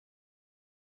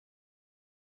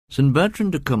St.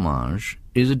 Bertrand de Comminges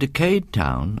is a decayed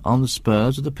town on the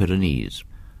spurs of the Pyrenees,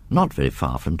 not very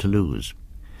far from Toulouse.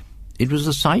 It was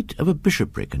the site of a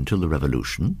bishopric until the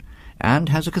Revolution, and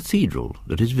has a cathedral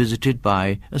that is visited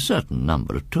by a certain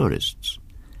number of tourists.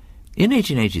 In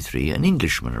 1883 an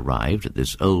Englishman arrived at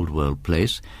this old-world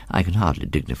place. I can hardly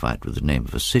dignify it with the name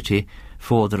of a city,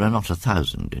 for there are not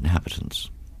 1,000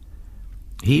 inhabitants.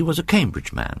 He was a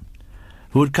Cambridge man,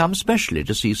 who had come specially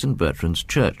to see St. Bertrand's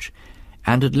Church,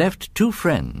 and had left 2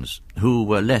 friends, who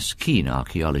were less keen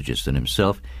archaeologists than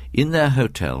himself, in their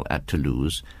hotel at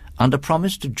Toulouse, under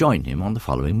promise to join him on the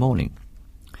following morning.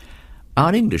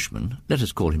 Our Englishman, let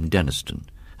us call him Denniston,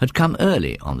 had come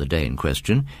early on the day in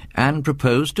question, and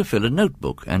proposed to fill a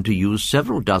notebook and to use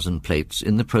several dozen plates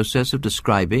in the process of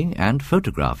describing and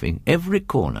photographing every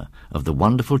corner of the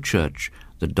wonderful church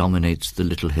that dominates the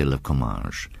little hill of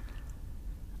Comminges.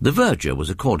 The verger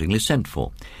was accordingly sent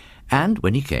for, and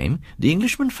when he came, the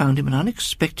Englishman found him an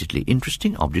unexpectedly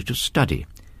interesting object of study.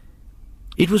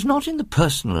 It was not in the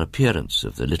personal appearance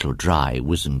of the little dry,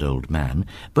 wizened old man,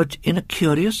 but in a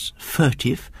curious,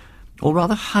 furtive, or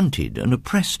rather hunted and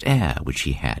oppressed air which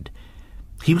he had.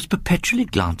 He was perpetually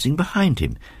glancing behind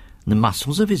him. The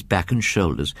muscles of his back and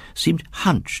shoulders seemed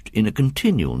hunched in a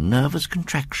continual nervous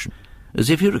contraction, as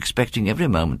if he were expecting every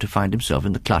moment to find himself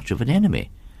in the clutch of an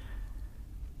enemy.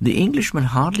 The Englishman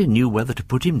hardly knew whether to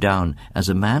put him down as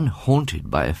a man haunted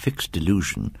by a fixed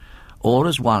delusion, or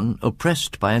as one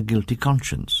oppressed by a guilty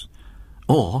conscience,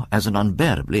 or as an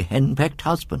unbearably henpecked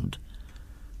husband.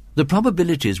 The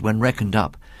probabilities, when reckoned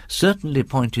up, certainly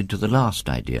pointed to the last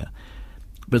idea,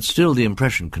 but still the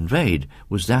impression conveyed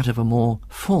was that of a more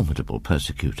formidable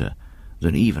persecutor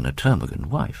than even a termagant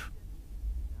wife.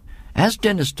 As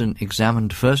Denniston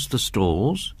examined first the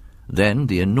stalls, then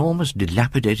the enormous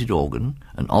dilapidated organ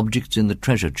and objects in the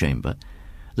treasure chamber,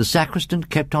 the sacristan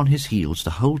kept on his heels the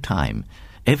whole time,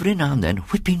 every now and then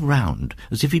whipping round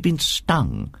as if he'd been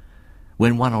stung,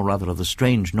 when one or other of the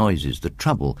strange noises that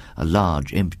trouble a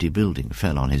large empty building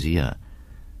fell on his ear.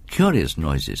 Curious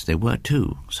noises they were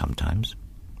too, sometimes.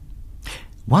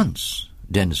 Once,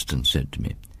 Denniston said to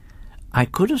me, I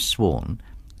could have sworn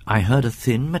I heard a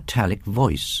thin metallic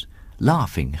voice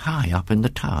laughing high up in the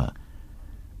tower.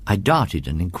 I darted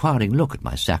an inquiring look at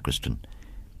my sacristan.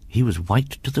 He was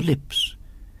white to the lips.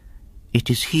 "It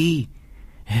is he.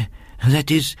 That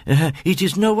is, it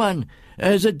is no one.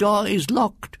 The door is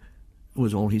locked,"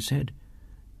 was all he said,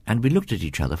 and we looked at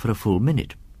each other for a full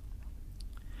minute.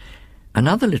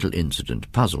 Another little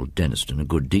incident puzzled Denniston a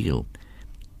good deal.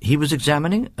 He was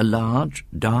examining a large,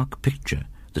 dark picture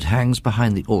that hangs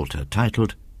behind the altar,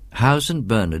 titled, "How St.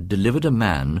 Bernard Delivered a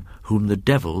Man Whom the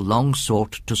Devil Long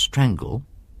Sought to Strangle,"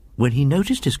 when he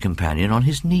noticed his companion on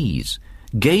his knees,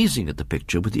 gazing at the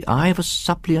picture with the eye of a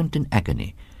suppliant in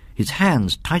agony, his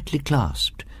hands tightly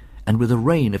clasped, and with a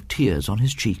rain of tears on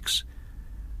his cheeks.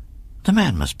 The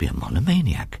man must be a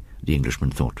monomaniac, the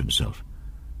Englishman thought to himself.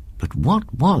 But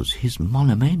what was his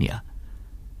monomania?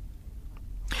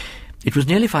 It was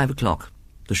nearly 5 o'clock.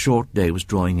 The short day was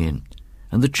drawing in,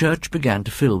 and the church began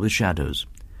to fill with shadows.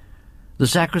 The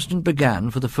sacristan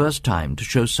began for the first time to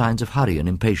show signs of hurry and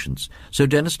impatience, so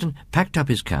Denniston packed up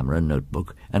his camera and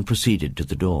notebook and proceeded to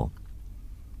the door.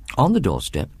 On the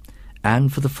doorstep,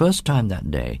 and for the first time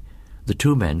that day, the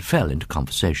 2 men fell into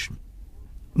conversation.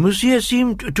 "Monsieur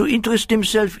seemed to interest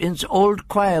himself in the old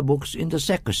choir books in the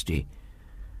sacristy."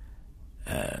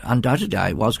 "Undoubtedly,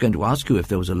 I was going to ask you if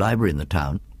there was a library in the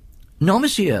town." "No,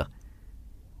 monsieur."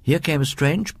 Here came a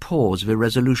strange pause of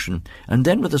irresolution, and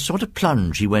then with a sort of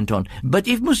plunge he went on, "But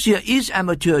if monsieur is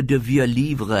amateur de vieux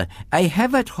livres, I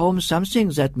have at home something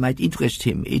that might interest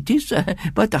him. It is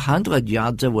but 100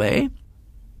 yards away."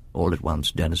 All at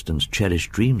once Denniston's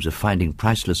cherished dreams of finding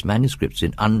priceless manuscripts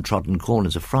in untrodden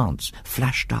corners of France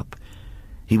flashed up.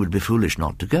 He would be foolish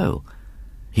not to go.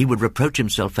 He would reproach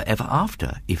himself for ever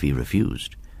after if he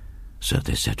refused. So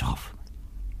they set off.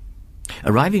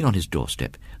 Arriving on his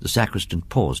doorstep, the sacristan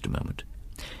paused a moment.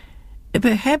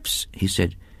 "Perhaps," he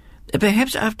said,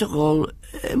 "perhaps after all,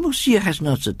 monsieur has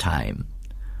not the time."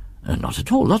 "Not at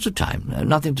all, lots of time.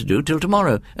 Nothing to do till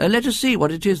tomorrow. Let us see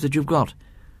what it is that you've got."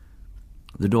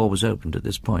 The door was opened at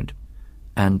this point,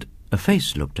 and a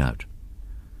face looked out.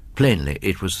 Plainly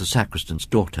it was the sacristan's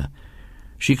daughter.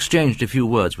 She exchanged a few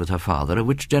words with her father, of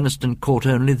which Denniston caught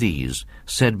only these,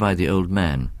 said by the old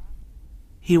man,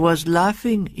 "He was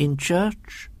laughing in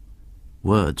church,"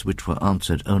 words which were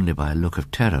answered only by a look of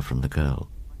terror from the girl.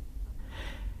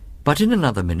 But in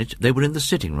another minute they were in the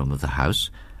sitting-room of the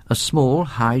house, a small,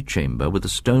 high chamber with a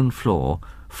stone floor,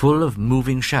 full of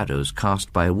moving shadows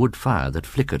cast by a wood fire that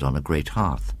flickered on a great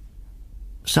hearth.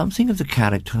 Something of the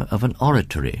character of an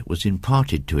oratory was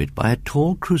imparted to it by a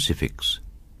tall crucifix.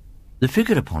 The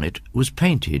figure upon it was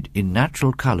painted in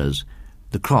natural colours.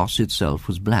 The cross itself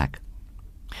was black.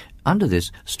 Under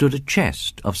this stood a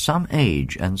chest of some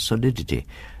age and solidity,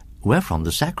 wherefrom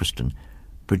the sacristan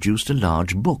produced a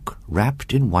large book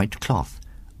wrapped in white cloth,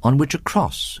 on which a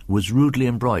cross was rudely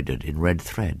embroidered in red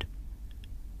thread.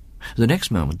 The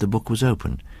next moment the book was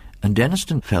open, and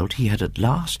Denniston felt he had at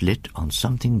last lit on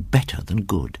something better than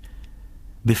good.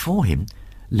 Before him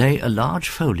lay a large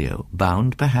folio,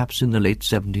 bound perhaps in the late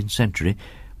 17th century,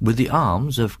 with the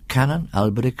arms of Canon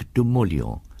Alberic du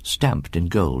Moulin stamped in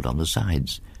gold on the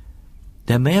sides.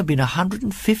 There may have been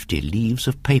 150 leaves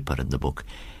of paper in the book,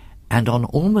 and on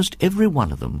almost every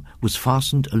one of them was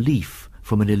fastened a leaf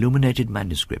from an illuminated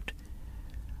manuscript.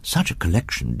 Such a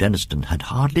collection Denniston had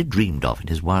hardly dreamed of in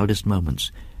his wildest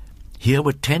moments. Here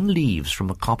were 10 leaves from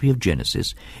a copy of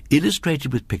Genesis,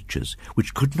 illustrated with pictures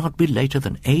which could not be later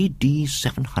than A.D.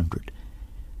 700.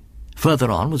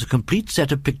 Further on was a complete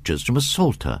set of pictures from a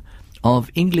Psalter of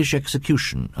English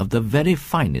execution of the very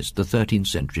finest the 13th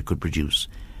century could produce.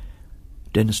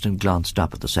 Denniston glanced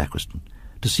up at the sacristan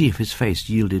to see if his face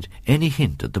yielded any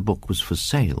hint that the book was for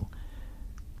sale.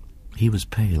 He was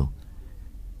pale.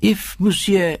 "If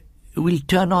monsieur will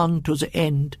turn on to the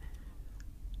end."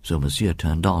 So monsieur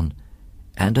turned on,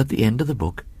 and at the end of the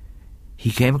book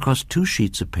he came across 2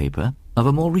 sheets of paper of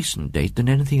a more recent date than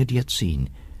anything he had yet seen.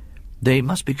 They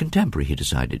must be contemporary, he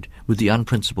decided, with the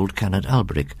unprincipled Canon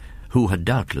Alberic, who had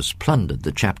doubtless plundered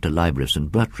the chapter library of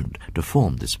St. Bertrand to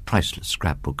form this priceless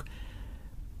scrapbook.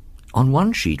 On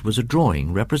one sheet was a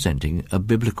drawing representing a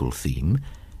biblical theme,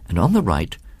 and on the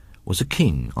right was a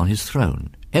king on his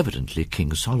throne, evidently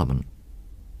King Solomon.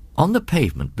 On the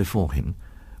pavement before him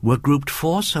were grouped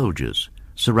 4 soldiers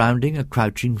surrounding a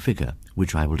crouching figure,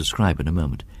 which I will describe in a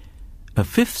moment. A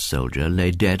 5th soldier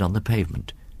lay dead on the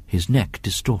pavement, his neck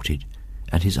distorted,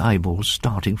 and his eyeballs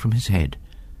starting from his head.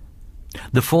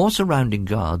 The 4 surrounding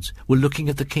guards were looking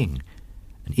at the king,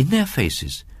 and in their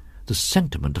faces the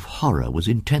sentiment of horror was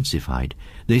intensified.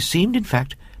 They seemed, in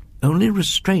fact, only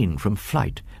restrained from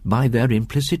flight by their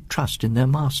implicit trust in their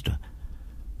master.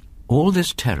 All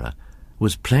this terror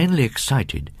was plainly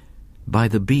excited by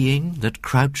the being that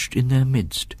crouched in their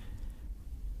midst.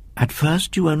 At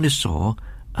first you only saw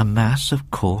a mass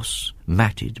of coarse,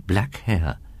 matted black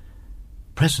hair.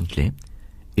 Presently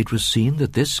it was seen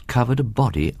that this covered a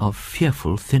body of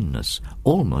fearful thinness,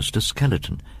 almost a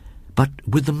skeleton, but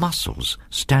with the muscles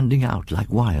standing out like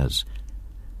wires.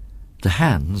 The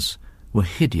hands were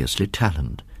hideously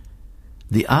taloned.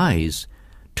 The eyes,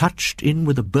 touched in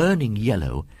with a burning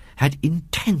yellow, had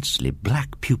intensely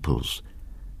black pupils,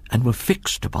 and were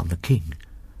fixed upon the king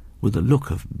with a look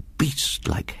of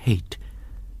beast-like hate.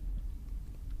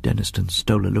 Denniston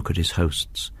stole a look at his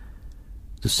hosts.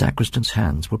 The sacristan's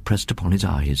hands were pressed upon his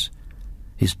eyes.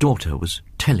 His daughter was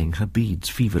telling her beads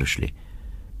feverishly.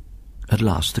 At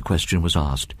last the question was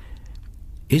asked,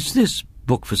 "Is this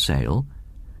book for sale?"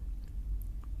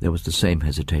 There was the same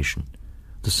hesitation,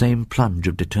 the same plunge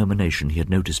of determination he had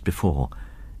noticed before,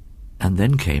 and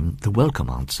then came the welcome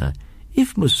answer,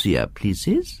 "If monsieur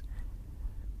pleases."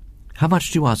 "How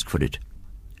much do you ask for it?"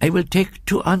 "I will take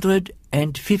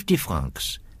 250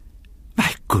 francs.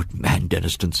 "My good man,"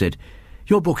 Denniston said,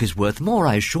 "your book is worth more,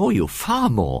 I assure you, far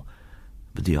more."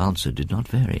 But the answer did not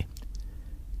vary.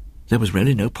 There was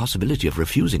really no possibility of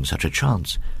refusing such a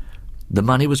chance. The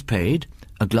money was paid,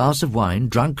 a glass of wine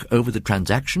drunk over the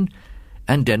transaction,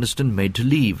 and Denniston made to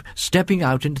leave, stepping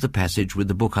out into the passage with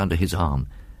the book under his arm.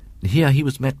 Here he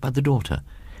was met by the daughter.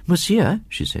 "Monsieur,"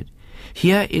 she said,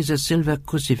 "here is a silver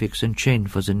crucifix and chain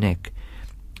for the neck.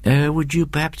 Would you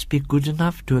perhaps be good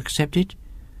enough to accept it?"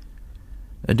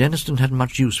 Denniston hadn't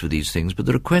much use for these things, but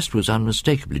the request was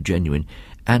unmistakably genuine,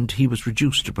 and he was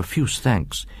reduced to profuse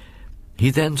thanks. He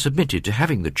then submitted to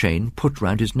having the chain put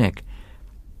round his neck.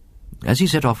 As he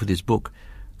set off with his book,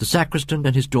 the sacristan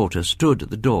and his daughter stood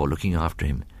at the door looking after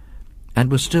him,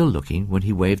 and were still looking when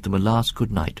he waved them a last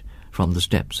good night from the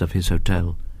steps of his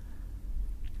hotel.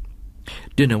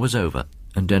 Dinner was over,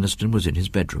 and Denniston was in his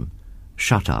bedroom,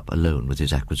 shut up alone with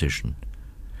his acquisition.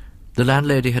 The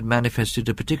landlady had manifested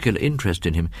a particular interest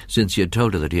in him since he had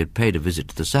told her that he had paid a visit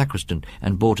to the sacristan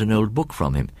and bought an old book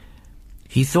from him.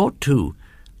 He thought, too,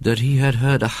 that he had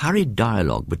heard a hurried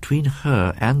dialogue between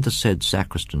her and the said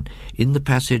sacristan in the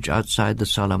passage outside the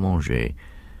salle à manger,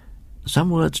 some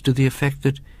words to the effect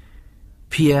that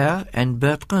Pierre and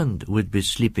Bertrand would be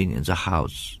sleeping in the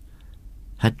house,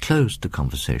 had closed the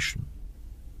conversation.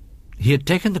 He had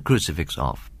taken the crucifix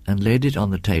off and laid it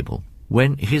on the table,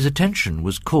 when his attention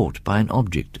was caught by an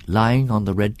object lying on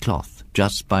the red cloth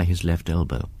just by his left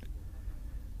elbow.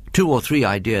 2 or 3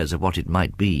 ideas of what it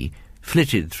might be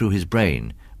flitted through his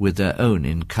brain with their own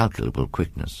incalculable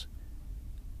quickness.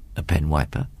 A pen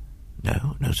wiper?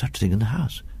 No, no such thing in the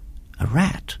house. A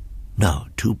rat? No,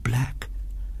 too black.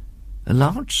 A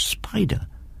large spider?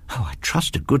 Oh, I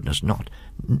trust to goodness not.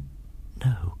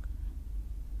 No.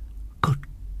 Good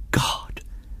God!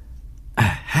 A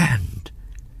hand!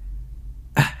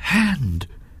 A hand!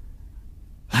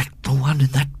 Like the one in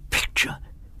that picture.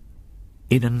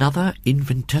 In another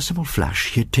infinitesimal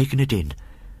flash he had taken it in.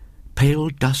 Pale,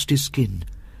 dusty skin,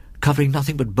 covering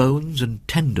nothing but bones and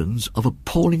tendons of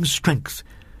appalling strength,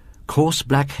 coarse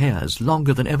black hairs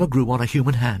longer than ever grew on a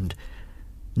human hand,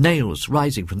 nails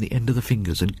rising from the end of the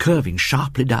fingers and curving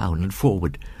sharply down and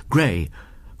forward, grey,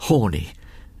 horny,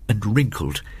 and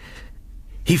wrinkled.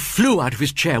 He flew out of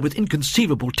his chair with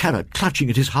inconceivable terror clutching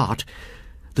at his heart.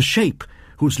 The shape,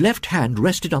 whose left hand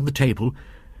rested on the table,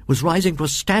 was rising to a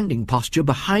standing posture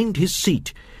behind his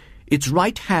seat, its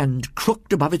right hand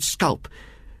crooked above its scalp.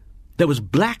 There was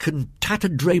black and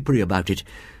tattered drapery about it.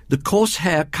 The coarse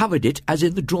hair covered it as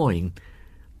in the drawing.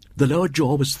 The lower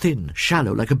jaw was thin,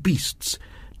 shallow, like a beast's.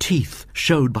 Teeth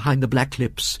showed behind the black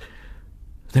lips.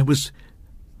 There was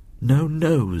no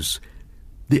nose.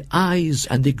 The eyes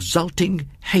and the exulting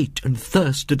hate and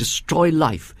thirst to destroy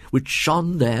life which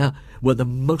shone there were the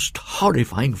most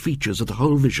horrifying features of the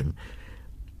whole vision.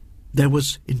 There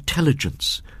was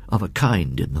intelligence of a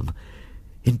kind in them,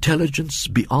 intelligence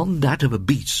beyond that of a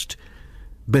beast,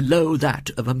 below that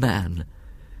of a man.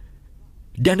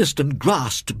 Denniston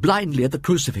grasped blindly at the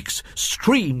crucifix,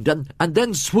 screamed, and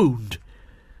then swooned.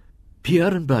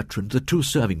 Pierre and Bertrand, the 2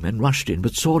 serving men, rushed in,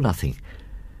 but saw nothing.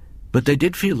 But they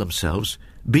did feel themselves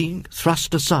being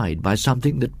thrust aside by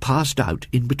something that passed out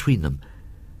in between them.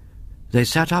 They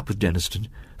sat up with Denniston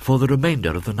for the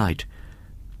remainder of the night,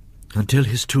 until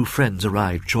his 2 friends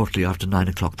arrived shortly after 9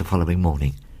 o'clock the following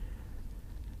morning.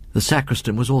 The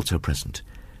sacristan was also present,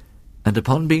 and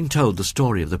upon being told the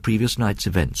story of the previous night's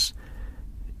events,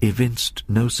 evinced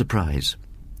no surprise.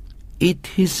 "It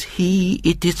is he,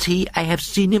 it is he. I have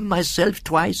seen him myself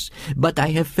twice, but I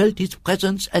have felt his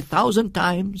presence 1,000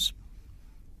 times.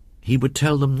 He would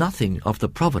tell them nothing of the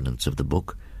provenance of the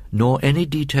book, nor any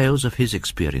details of his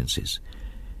experiences.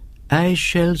 "I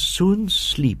shall soon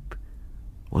sleep,"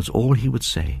 was all he would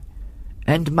say,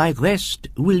 "and my rest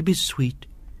will be sweet.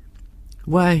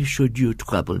 Why should you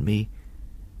trouble me?"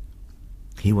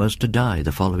 He was to die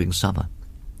the following summer.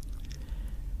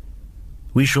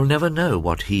 We shall never know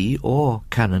what he or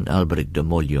Canon Alberic de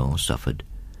Mauleon suffered.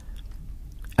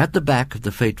 At the back of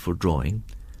the fateful drawing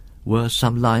were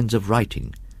some lines of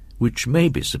writing which may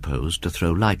be supposed to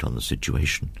throw light on the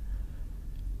situation.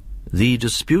 "The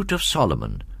Dispute of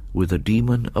Solomon with a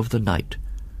Demon of the Night,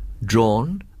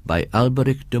 drawn by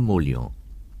Alberic de Mauleon.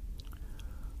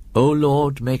 O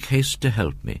Lord, make haste to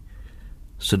help me.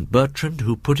 St. Bertrand,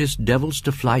 who puttest devils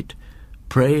to flight,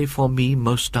 pray for me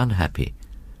most unhappy.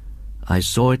 I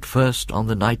saw it first on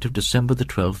the night of December the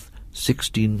 12th,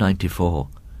 1694.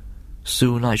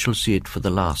 Soon I shall see it for the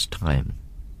last time.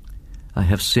 I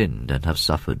have sinned and have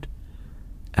suffered,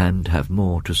 and have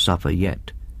more to suffer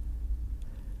yet."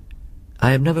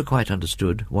 I have never quite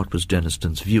understood what was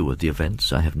Denniston's view of the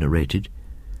events I have narrated.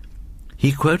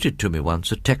 He quoted to me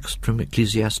once a text from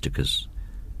Ecclesiasticus.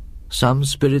 "Some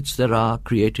spirits there are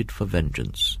created for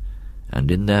vengeance, and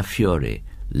in their fury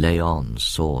lay on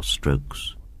sore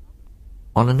strokes."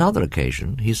 On another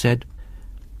occasion he said,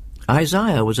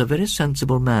 "Isaiah was a very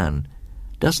sensible man.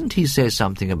 Doesn't he say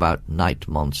something about night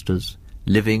monsters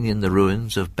living in the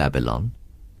ruins of Babylon?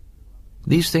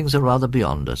 These things are rather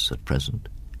beyond us at present."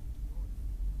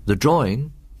 The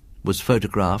drawing was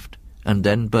photographed and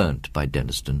then burnt by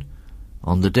Denniston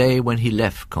on the day when he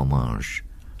left Comminges,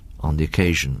 on the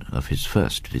occasion of his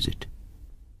first visit.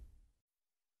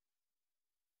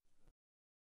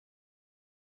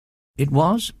 It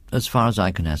was, as far as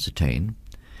I can ascertain,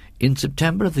 in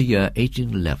September of the year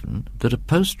 1811 that a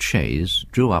post-chaise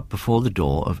drew up before the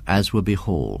door of Aswarby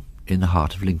Hall in the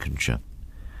heart of Lincolnshire.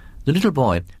 The little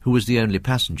boy, who was the only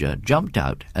passenger, jumped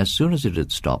out as soon as it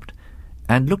had stopped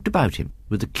and looked about him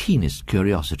with the keenest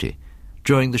curiosity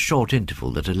during the short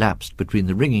interval that elapsed between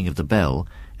the ringing of the bell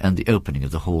and the opening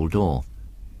of the hall door.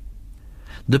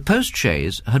 The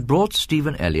post-chaise had brought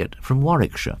Stephen Elliot from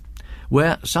Warwickshire,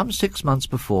 where some 6 months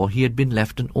before he had been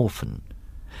left an orphan.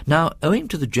 Now, owing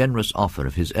to the generous offer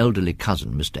of his elderly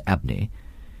cousin, Mr. Abney,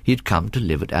 he had come to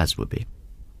live at Aswarby.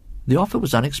 The offer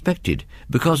was unexpected,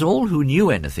 because all who knew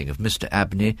anything of Mr.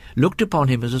 Abney looked upon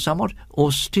him as a somewhat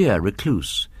austere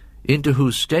recluse, into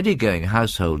whose steady-going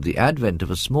household the advent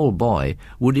of a small boy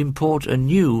would import a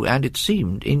new and, it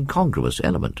seemed, incongruous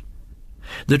element.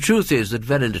 The truth is that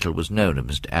very little was known of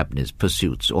Mr. Abney's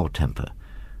pursuits or temper.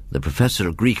 The professor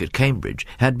of Greek at Cambridge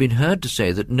had been heard to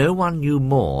say that no one knew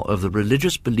more of the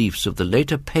religious beliefs of the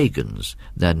later pagans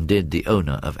than did the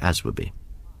owner of Aswarby.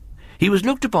 He was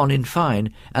looked upon, in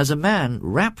fine, as a man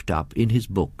wrapped up in his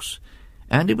books,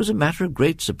 and it was a matter of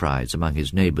great surprise among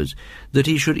his neighbours that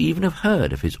he should even have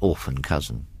heard of his orphan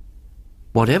cousin.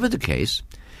 Whatever the case,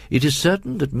 it is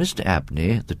certain that Mr.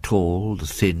 Abney, the tall, the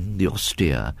thin, the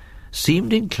austere,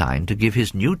 seemed inclined to give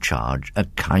his new charge a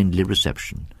kindly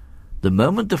reception. The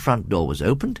moment the front door was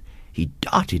opened, he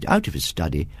darted out of his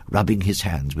study, rubbing his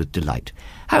hands with delight.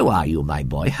 "How are you, my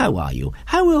boy? How are you?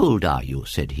 How old are you?"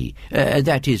 said he.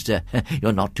 "That is,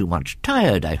 you're not too much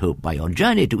tired, I hope, by your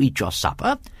journey to eat your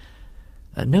supper?"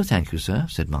 "No, thank you, sir,"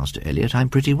 said Master Elliot. "I'm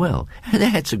pretty well."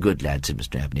 "That's a good lad," said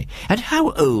Mr. Abney. "And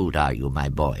how old are you, my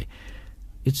boy?"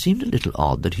 It seemed a little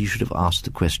odd that he should have asked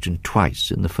the question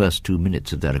twice in the first 2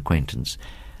 minutes of their acquaintance.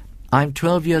 "I'm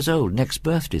 12 years old next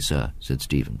birthday, sir," said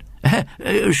Stephen.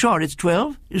 "Sure it's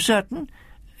 12? You certain?"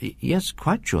 "Yes,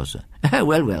 quite sure, sir."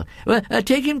 Well,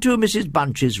 take him to Mrs.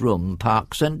 Bunch's room,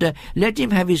 Parkes, and let him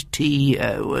have his tea,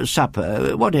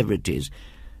 supper, whatever it is."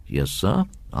 "Yes, sir,"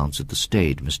 answered the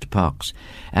staid Mr. Parkes,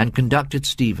 and conducted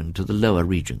Stephen to the lower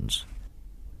regions.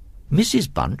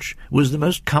 Mrs. Bunch was the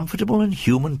most comfortable and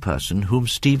human person whom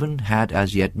Stephen had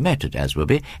as yet met at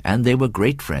Aswarby, and they were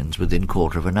great friends within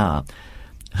 1/4 of an hour.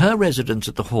 Her residence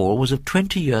at the Hall was of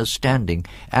 20 years' standing,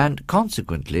 and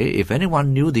consequently, if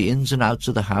anyone knew the ins and outs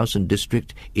of the house and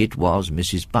district, it was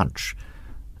Mrs. Bunch.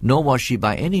 Nor was she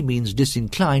by any means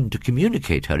disinclined to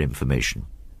communicate her information.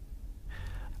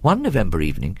 One November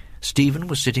evening, Stephen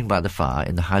was sitting by the fire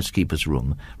in the housekeeper's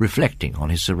room, reflecting on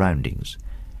his surroundings.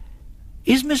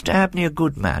 "Is Mr. Abney a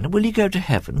good man, and will he go to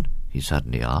heaven?" he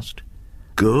suddenly asked.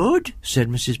 "Good?" said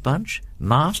Mrs. Bunch.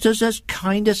 "Master's as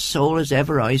kind a soul as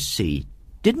ever I see.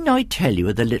 Didn't I tell you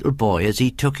of the little boy as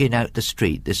he took in out the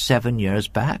street this 7 years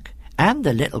back? And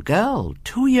the little girl,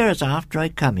 2 years after I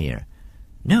come here."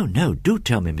 No, do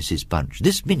tell me, Mrs. Bunch,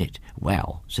 this minute."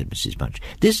 "Well," said Mrs. Bunch,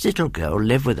 "this little girl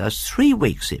lived with us 3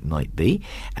 weeks, it might be,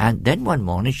 and then one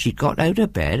morning she got out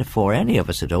of bed afore any of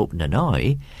us had opened an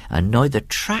eye, and neither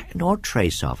track nor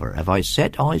trace of her have I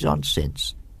set eyes on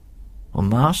since. Well,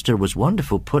 Master was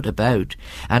wonderful put about,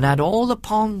 and had all the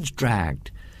ponds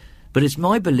dragged, but it's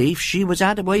my belief she was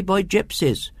had away by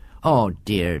gypsies. Oh,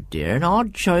 dear, an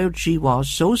odd child she was,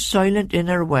 so silent in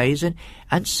her ways,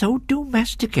 and so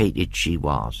domesticated she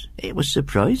was. It was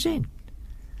surprising."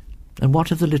 "And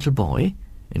what of the little boy?"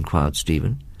 inquired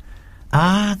Stephen.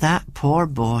 "Ah, that poor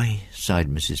boy," sighed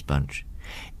Mrs. Bunch.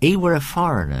 "He were a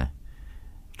foreigner.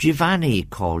 Giovanni he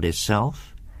called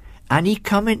hisself, and he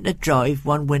come in the drive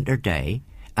one winter day,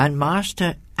 and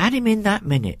Master had him in that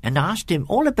minute and asked him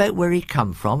all about where he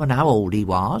come from and how old he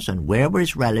was and where were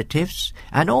his relatives,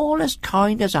 and all as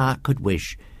kind as I could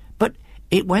wish. But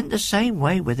it went the same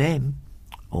way with him.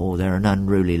 Oh, they're an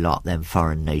unruly lot, them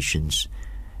foreign nations.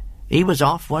 He was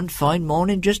off one fine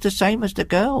morning just the same as the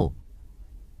girl."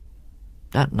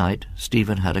 That night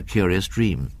Stephen had a curious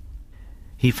dream.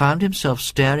 He found himself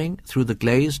staring through the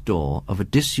glazed door of a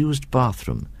disused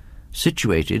bathroom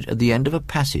situated at the end of a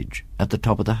passage at the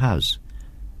top of the house.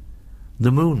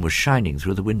 The moon was shining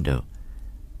through the window,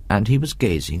 and he was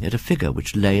gazing at a figure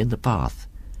which lay in the bath.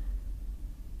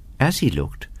 As he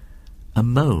looked, a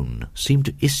moan seemed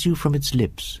to issue from its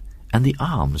lips, and the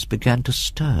arms began to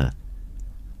stir.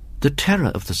 The terror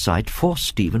of the sight forced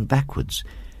Stephen backwards,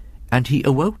 and he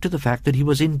awoke to the fact that he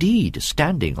was indeed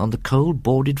standing on the cold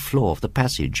boarded floor of the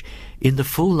passage in the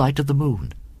full light of the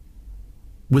moon.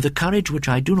 With a courage which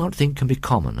I do not think can be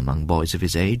common among boys of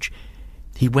his age,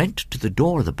 he went to the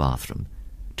door of the bathroom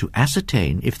to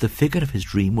ascertain if the figure of his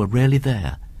dream were really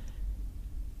there.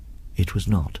 It was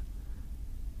not,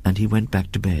 and he went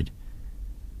back to bed.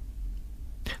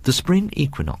 The spring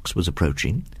equinox was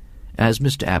approaching, as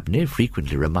Mr. Abney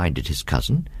frequently reminded his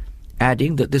cousin,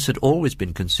 adding that this had always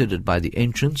been considered by the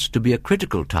ancients to be a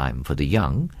critical time for the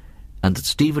young, and that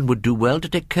Stephen would do well to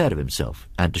take care of himself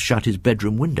and to shut his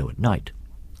bedroom window at night.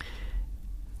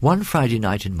 One Friday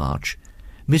night in March,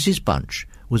 Mrs. Bunch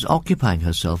was occupying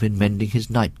herself in mending his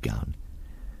nightgown.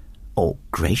 "Oh,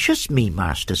 gracious me,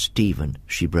 Master Stephen,"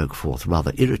 she broke forth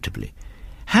rather irritably.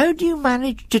 "How do you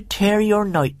manage to tear your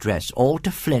nightdress all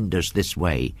to flinders this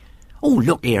way? Oh,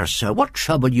 look here, sir, what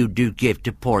trouble you do give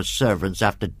to poor servants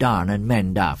after darn and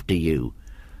mend after you."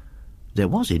 There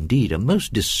was indeed a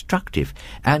most destructive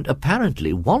and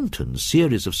apparently wanton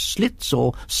series of slits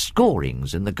or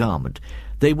scorings in the garment.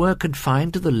 They were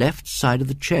confined to the left side of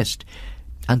the chest,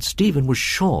 and Stephen was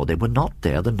sure they were not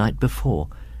there the night before.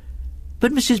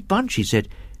 "But, Mrs. Bunch," he said,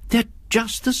 "they're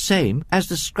just the same as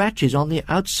the scratches on the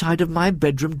outside of my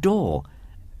bedroom door,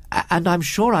 and I'm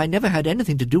sure I never had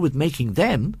anything to do with making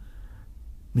them."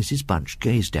 Mrs. Bunch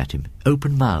gazed at him,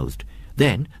 open-mouthed,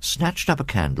 then snatched up a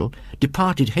candle,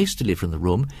 departed hastily from the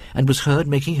room, and was heard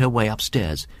making her way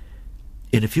upstairs.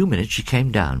 In a few minutes she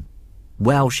came down.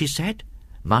 "Well," she said,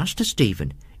 "Master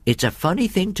Stephen, it's a funny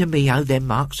thing to me how them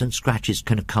marks and scratches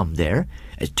can come there.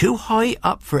 It's too high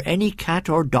up for any cat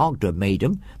or dog to have made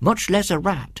 'em, much less a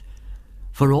rat.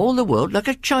 For all the world like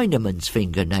a Chinaman's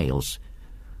fingernails.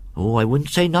 Oh, I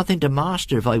wouldn't say nothing to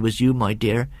Master if I was you, my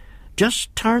dear.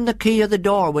 Just turn the key of the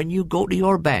door when you go to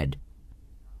your bed."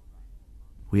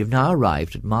 We have now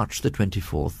arrived at March the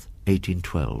 24th,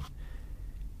 1812.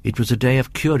 It was a day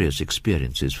of curious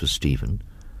experiences for Stephen,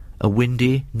 a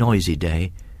windy, noisy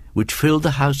day, which filled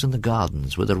the house and the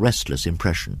gardens with a restless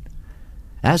impression.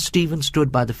 As Stephen stood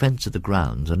by the fence of the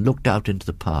grounds and looked out into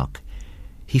the park,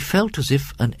 he felt as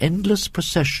if an endless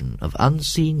procession of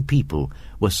unseen people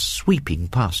were sweeping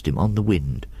past him on the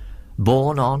wind,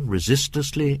 borne on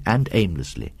resistlessly and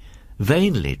aimlessly,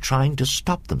 vainly trying to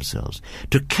stop themselves,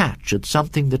 to catch at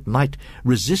something that might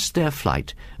resist their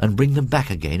flight and bring them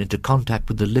back again into contact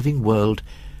with the living world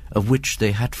of which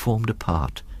they had formed a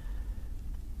part.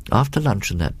 After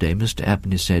luncheon that day, Mr.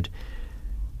 Abney said,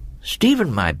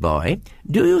 "Stephen, my boy,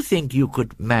 do you think you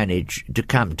could manage to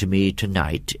come to me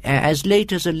tonight as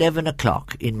late as 11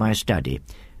 o'clock in my study?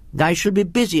 I shall be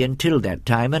busy until that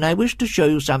time, and I wish to show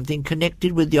you something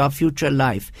connected with your future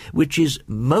life, which is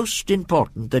most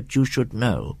important that you should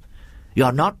know.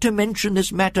 You're not to mention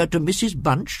this matter to Mrs.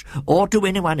 Bunch or to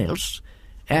anyone else,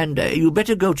 and you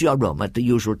better go to your room at the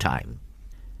usual time."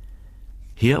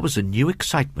 Here was a new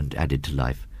excitement added to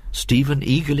life. Stephen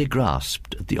eagerly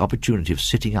grasped at the opportunity of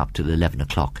sitting up till 11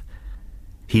 o'clock.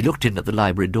 He looked in at the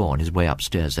library door on his way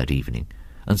upstairs that evening,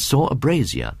 and saw a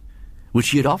brazier, which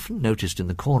he had often noticed in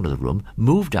the corner of the room,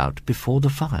 moved out before the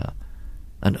fire.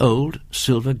 An old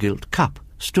silver-gilt cup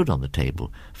stood on the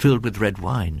table, filled with red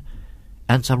wine,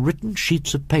 and some written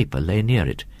sheets of paper lay near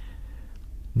it.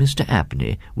 Mr.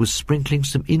 Abney was sprinkling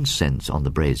some incense on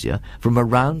the brazier from a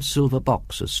round silver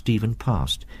box as Stephen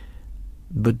passed,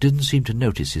 but didn't seem to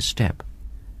notice his step.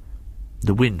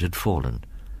 The wind had fallen,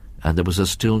 and there was a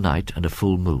still night and a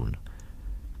full moon.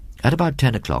 At about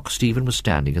 10 o'clock, Stephen was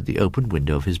standing at the open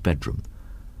window of his bedroom.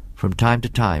 From time to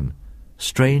time,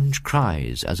 strange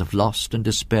cries as of lost and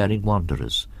despairing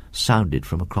wanderers sounded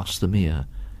from across the mere.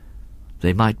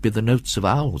 They might be the notes of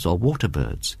owls or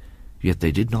water-birds, yet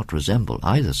they did not resemble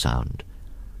either sound.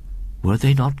 Were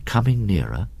they not coming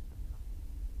nearer?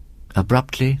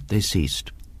 Abruptly they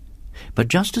ceased. But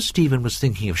just as Stephen was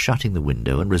thinking of shutting the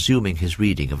window and resuming his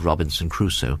reading of Robinson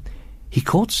Crusoe, he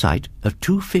caught sight of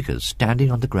two figures standing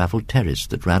on the gravelled terrace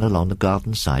that ran along the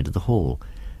garden side of the hall.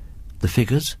 The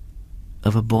figures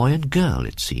of a boy and girl,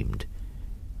 it seemed.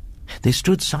 They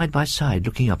stood side by side,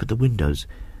 looking up at the windows.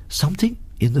 Something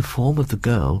in the form of the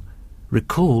girl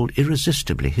recalled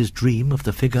irresistibly his dream of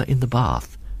the figure in the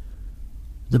bath.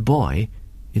 The boy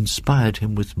inspired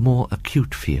him with more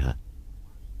acute fear.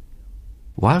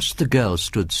 Whilst the girl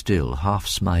stood still, half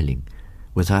smiling,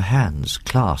 with her hands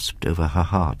clasped over her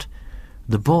heart,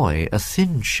 the boy, a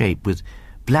thin shape with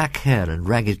black hair and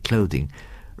ragged clothing,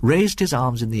 raised his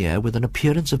arms in the air with an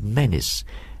appearance of menace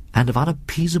and of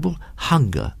unappeasable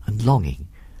hunger and longing.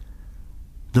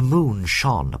 The moon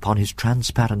shone upon his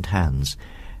transparent hands,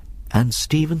 and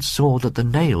Stephen saw that the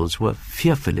nails were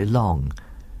fearfully long,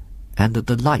 and that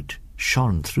the light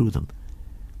shone through them.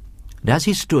 And as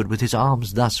he stood with his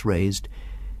arms thus raised,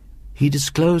 he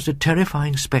disclosed a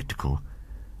terrifying spectacle.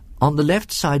 On the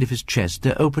left side of his chest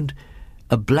there opened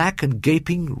a black and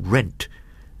gaping rent,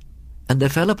 and there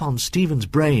fell upon Stephen's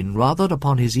brain, rather than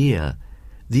upon his ear,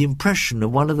 the impression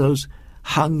of one of those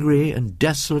hungry and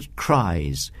desolate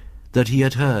cries that he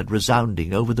had heard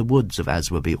resounding over the woods of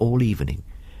Aswarby all evening.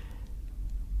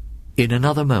 In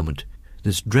another moment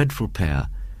this dreadful pair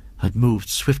had moved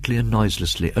swiftly and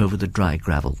noiselessly over the dry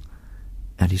gravel,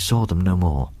 and he saw them no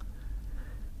more.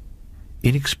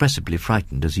 Inexpressibly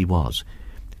frightened as he was,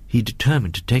 he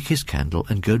determined to take his candle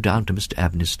and go down to Mr.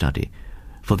 Abney's study,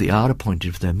 for the hour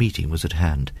appointed for their meeting was at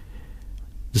hand.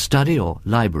 The study, or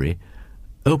library,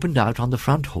 opened out on the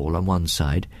front hall on one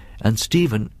side, and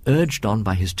Stephen, urged on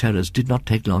by his terrors, did not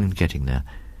take long in getting there.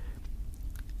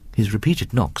 His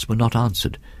repeated knocks were not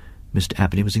answered. Mr.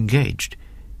 Abney was engaged.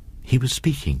 He was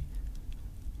speaking.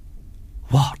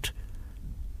 "What?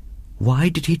 Why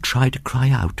did he try to cry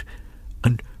out?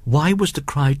 And why was the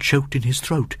cry choked in his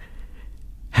throat?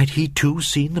 Had he too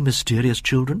seen the mysterious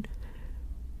children?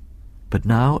 But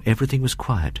now everything was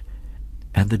quiet,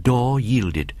 and the door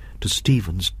yielded to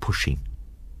Stephen's pushing.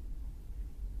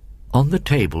 On the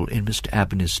table in Mr.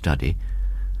 Abney's study,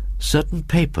 certain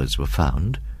papers were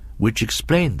found which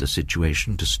explained the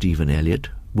situation to Stephen Elliott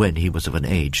when he was of an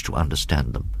age to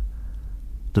understand them.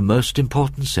 The most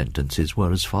important sentences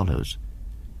were as follows.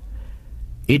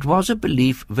 It was a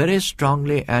belief very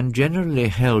strongly and generally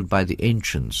held by the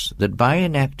ancients that by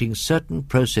enacting certain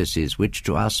processes which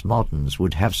to us moderns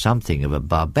would have something of a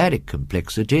barbaric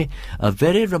complexity, a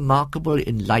very remarkable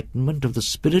enlightenment of the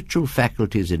spiritual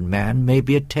faculties in man may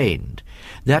be attained.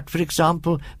 That, for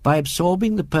example, by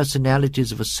absorbing the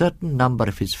personalities of a certain number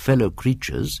of his fellow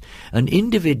creatures, an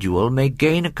individual may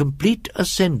gain a complete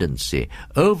ascendancy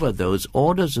over those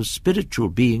orders of spiritual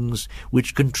beings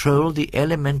which control the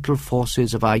elemental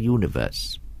forces of our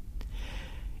universe.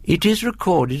 It is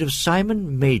recorded of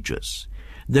Simon Magus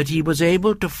that he was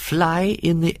able to fly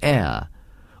in the air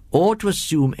or to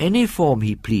assume any form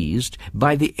he pleased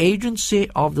by the agency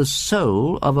of the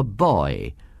soul of a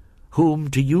boy, whom,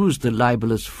 to use the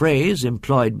libellous phrase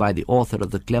employed by the author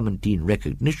of the Clementine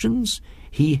Recognitions,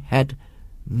 he had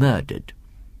murdered.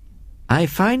 I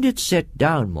find it set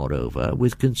down, moreover,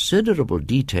 with considerable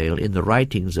detail in the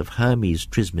writings of Hermes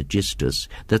Trismegistus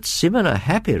that similar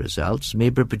happy results may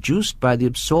be produced by the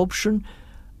absorption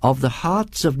of the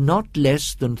hearts of not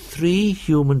less than 3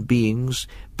 human beings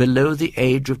below the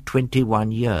age of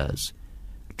 21 years.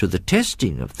 To the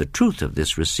testing of the truth of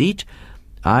this receipt,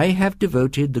 I have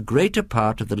devoted the greater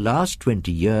part of the last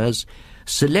 20 years,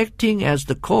 selecting as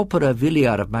the corpora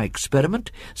vilia of my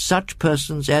experiment such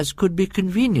persons as could be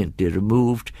conveniently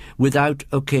removed without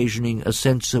occasioning a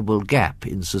sensible gap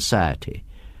in society.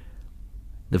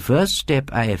 The first step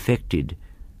I effected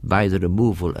by the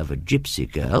removal of a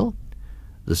gypsy girl,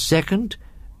 the second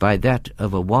by that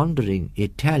of a wandering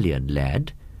Italian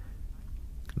lad.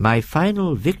 My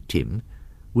final victim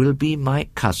will be my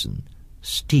cousin,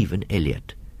 Stephen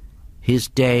Elliott. His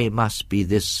day must be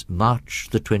this March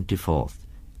the 24th,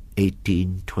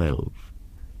 1812.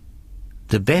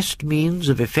 The best means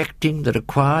of effecting the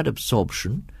required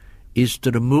absorption is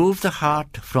to remove the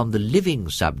heart from the living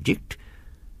subject,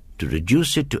 to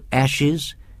reduce it to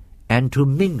ashes, and to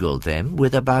mingle them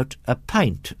with about a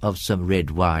pint of some red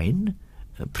wine,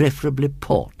 preferably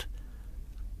port.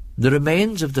 The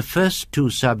remains of the first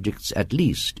 2 subjects at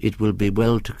least it will be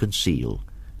well to conceal.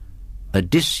 A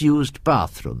disused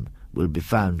bathroom will be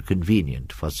found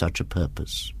convenient for such a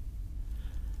purpose.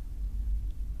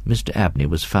 Mr. Abney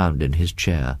was found in his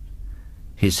chair,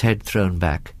 his head thrown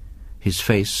back, his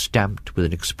face stamped with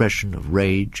an expression of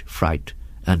rage, fright,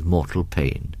 and mortal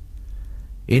pain.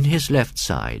 In his left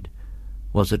side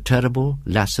was a terrible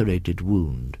lacerated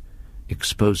wound,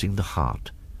 exposing the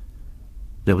heart.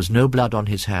 There was no blood on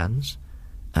his hands,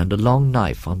 and a long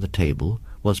knife on the table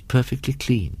was perfectly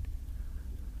clean.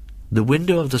 The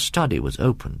window of the study was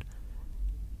open,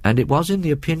 and it was in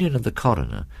the opinion of the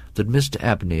coroner that Mr.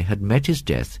 Abney had met his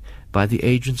death by the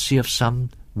agency of some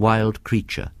wild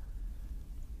creature.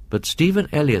 But Stephen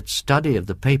Elliott's study of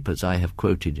the papers I have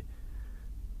quoted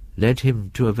led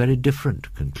him to a very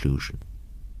different conclusion.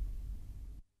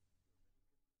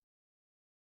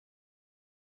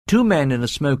 2 men in a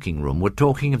smoking room were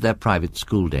talking of their private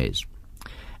school days.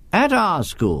 "At our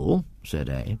school," said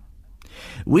A,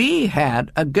 "we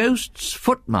had a ghost's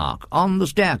footmark on the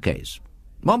staircase.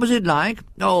 What was it like?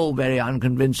 Oh, very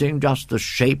unconvincing, just the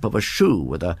shape of a shoe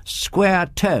with a square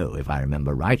toe, if I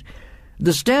remember right.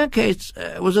 The staircase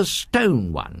was a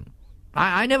stone one.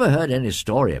 I never heard any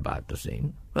story about the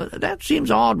thing. That seems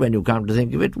odd when you come to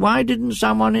think of it. Why didn't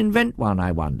someone invent one,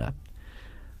 I wonder?"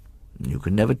 "You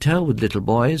can never tell with little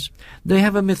boys. They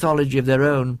have a mythology of their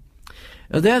own.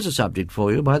 There's a subject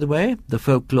for you, by the way, the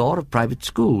folklore of private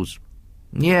schools."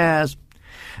 "Yes.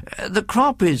 The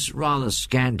crop is rather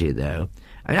scanty, though.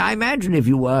 I imagine if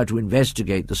you were to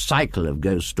investigate the cycle of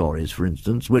ghost stories, for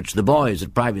instance, which the boys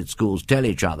at private schools tell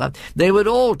each other, they would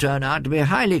all turn out to be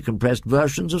highly compressed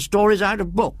versions of stories out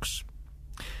of books.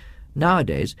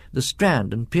 Nowadays, the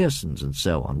Strand and Pearsons and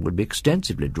so on would be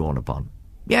extensively drawn upon."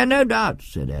 "Yeah, no doubt,"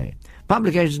 said A.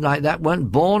 "Publications like that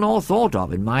weren't born or thought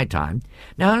of in my time.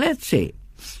 Now, let's see.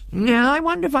 Yeah, I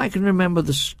wonder if I can remember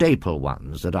the staple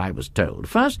ones that I was told.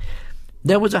 First,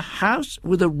 there was a house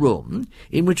with a room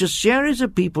in which a series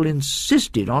of people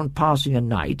insisted on passing a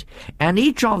night, and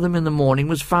each of them in the morning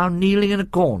was found kneeling in a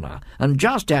corner and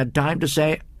just had time to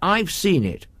say, 'I've seen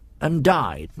it,' and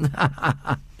died."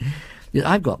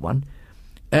 I've got one.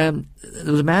 There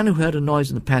was a man who heard a noise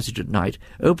in the passage at night,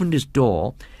 opened his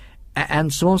door,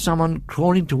 and saw someone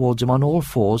crawling towards him on all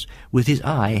fours with his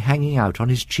eye hanging out on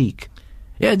his cheek.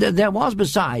 Yeah, there was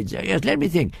besides, yes, let me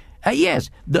think. Yes,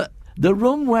 the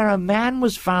room where a man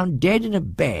was found dead in a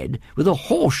bed with a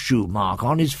horseshoe mark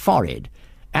on his forehead,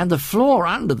 and the floor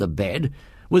under the bed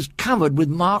was covered with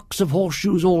marks of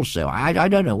horseshoes also. I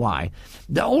don't know why.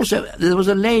 Also, there was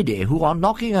a lady who, on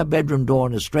knocking her bedroom door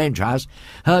in a strange house,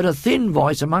 heard a thin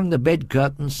voice among the bed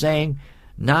curtains saying,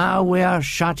 "Now we are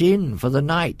shut in for the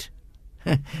night."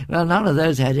 Well, none of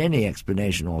those had any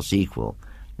explanation or sequel.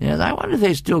 Yes, I wonder if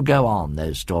they still go on,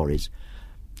 those stories.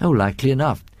 Oh, likely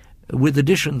enough, with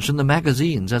additions from the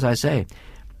magazines, as I say.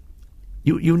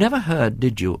 You never heard,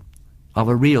 did you, of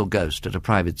a real ghost at a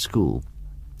private school?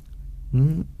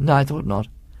 No, I thought not.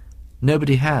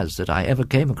 Nobody has that I ever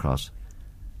came across.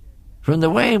 From the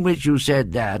way in which you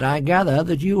said that, I gather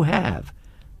that you have.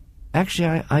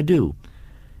 Actually, I do.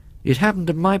 It happened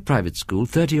at my private school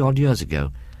 30-odd years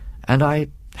ago, and I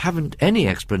haven't any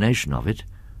explanation of it,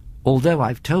 although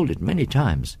I've told it many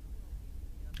times.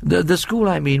 The school,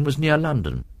 I mean, was near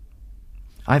London.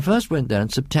 I first went there in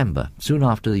September, soon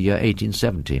after the year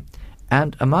 1870,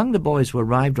 and among the boys who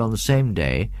arrived on the same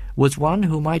day was one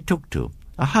whom I took to,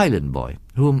 a Highland boy,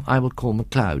 whom I will call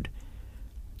MacLeod.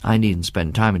 I needn't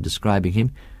spend time in describing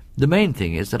him. The main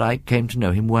thing is that I came to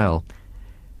know him well.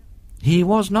 He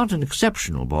was not an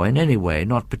exceptional boy in any way,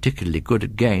 not particularly good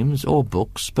at games or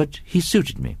books, but he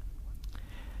suited me.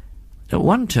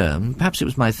 One term, perhaps it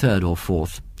was my third or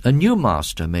fourth, a new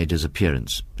master made his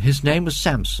appearance. His name was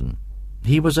Samson.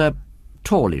 He was a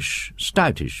tallish,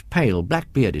 stoutish, pale,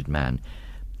 black-bearded man.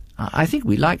 I think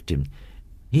we liked him.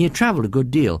 He had travelled a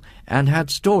good deal, and had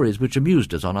stories which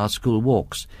amused us on our school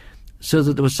walks, so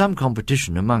that there was some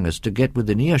competition among us to get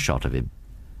within earshot of him.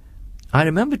 I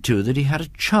remember, too, that he had a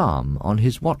charm on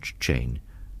his watch-chain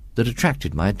that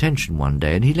attracted my attention one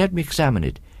day, and he let me examine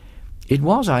it. It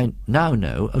was, I now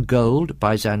know, a gold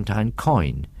Byzantine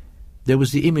coin. There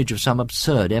was the image of some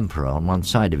absurd emperor on one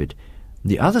side of it.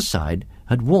 The other side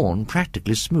had worn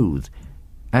practically smooth,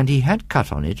 and he had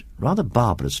cut on it, rather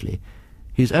barbarously,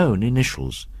 his own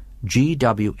initials,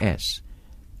 GWS,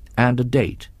 and a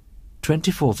date,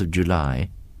 24th of July,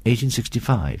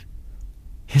 1865.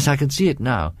 Yes, I can see it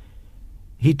now.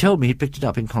 He told me he picked it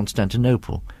up in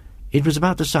Constantinople. It was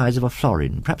about the size of a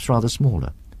florin, perhaps rather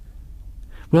smaller.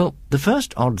 Well, the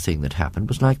first odd thing that happened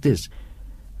was like this.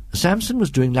 Samson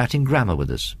was doing Latin grammar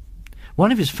with us.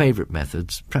 One of his favourite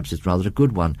methods, perhaps it's rather a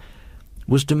good one,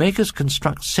 was to make us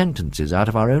construct sentences out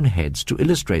of our own heads to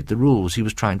illustrate the rules he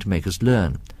was trying to make us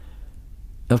learn.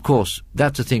 Of course,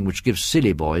 that's a thing which gives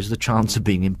silly boys the chance of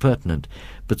being impertinent,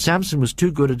 but Samson was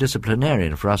too good a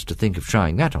disciplinarian for us to think of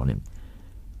trying that on him.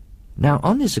 Now,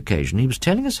 on this occasion, he was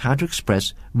telling us how to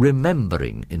express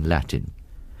remembering in Latin,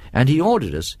 and he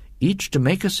ordered us each to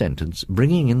make a sentence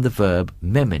bringing in the verb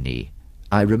memini,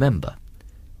 I remember.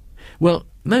 Well,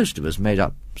 most of us made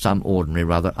up some ordinary,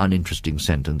 rather uninteresting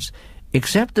sentence,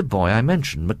 except the boy I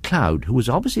mentioned, MacLeod, who was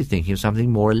obviously thinking of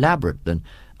something more elaborate than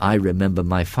I remember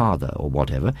my father, or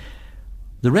whatever.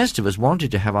 The rest of us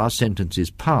wanted to have our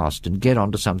sentences passed and get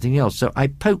on to something else, so I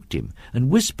poked him and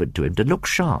whispered to him to look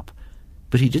sharp,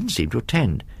 but he didn't seem to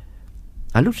attend.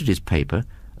 I looked at his paper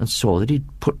and saw that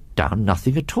he'd put down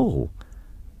nothing at all.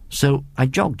 So I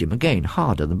jogged him again,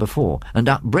 harder than before, and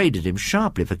upbraided him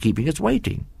sharply for keeping us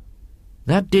waiting.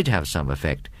 That did have some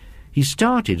effect. He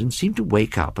started and seemed to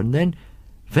wake up, and then,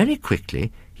 very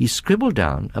quickly, he scribbled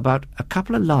down about a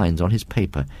couple of lines on his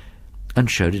paper and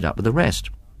showed it up with the rest.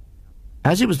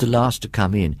 As it was the last to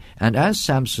come in, and as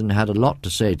Samson had a lot to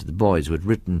say to the boys who had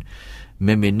written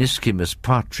Meminiscimus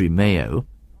Patri Meo,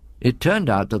 it turned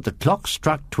out that the clock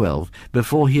struck 12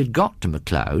 before he had got to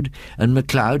MacLeod, and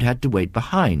MacLeod had to wait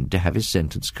behind to have his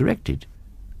sentence corrected.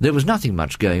 There was nothing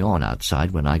much going on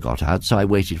outside when I got out, so I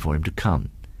waited for him to come.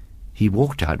 He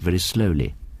walked out very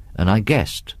slowly, and I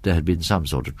guessed there had been some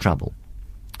sort of trouble.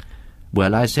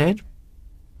 "Well," I said,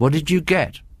 "what did you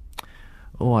get?"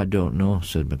 "Oh, I don't know,"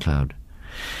 said MacLeod.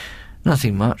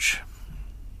 "Nothing much.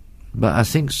 But I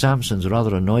think Samson's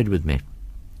rather annoyed with me."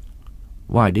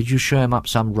 "Why, did you show him up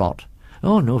some rot?"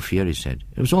 "Oh, no fear," he said.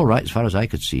 "It was all right as far as I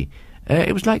could see.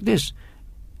 It was like this.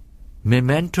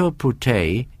 Memento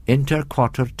putei inter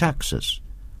quater taxus."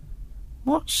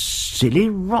 "What silly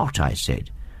rot," I said.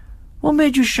 "What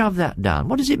made you shove that down?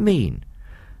 What does it mean?"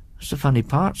 "That's the funny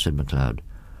part," said MacLeod.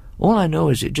 "All I know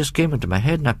is it just came into my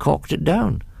head and I corked it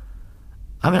down.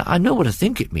 I mean, I know what I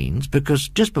think it means, because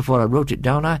just before I wrote it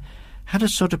down I had a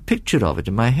sort of picture of it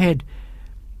in my head.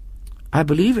 I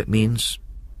believe it means,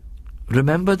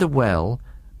 remember the well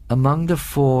among the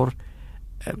four,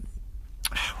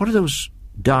 What are those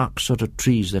dark sort of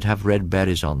trees that have red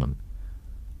berries on them?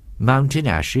 Mountain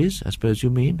ashes, I suppose you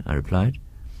mean, I replied.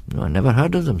 No, I never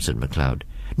heard of them, said MacLeod.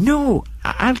 No,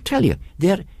 I'll tell you.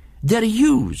 They're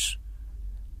yews.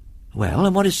 Well,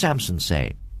 and what did Samson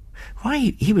say?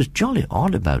 Why, he was jolly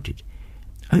odd about it.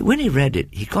 I mean, when he read it,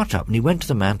 he got up and he went to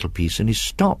the mantelpiece and he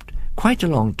stopped quite a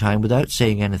long time without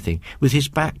saying anything, with his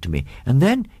back to me. And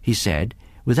then he said,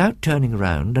 without turning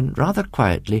round and rather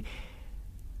quietly,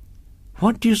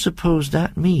 "What do you suppose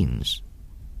that means?"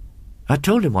 I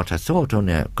told him what I thought,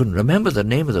 only I couldn't remember the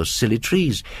name of those silly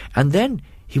trees. And then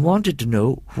he wanted to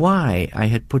know why I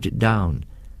had put it down.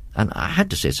 And I had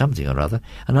to say something or other.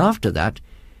 And after that,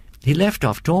 he left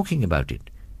off talking about it.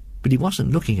 But he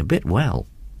wasn't looking a bit well.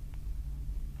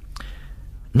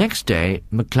 Next day,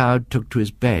 MacLeod took to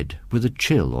his bed with a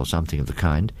chill or something of the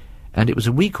kind, and it was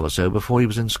a week or so before he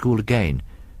was in school again.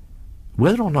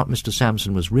 Whether or not Mr.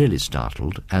 Samson was really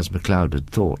startled, as MacLeod had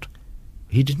thought,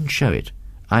 he didn't show it.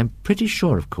 I'm pretty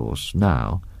sure, of course,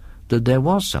 now, that there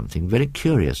was something very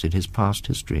curious in his past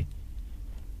history.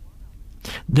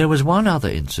 There was one other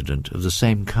incident of the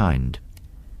same kind.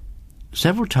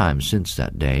 Several times since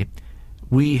that day,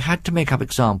 we had to make up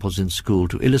examples in school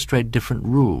to illustrate different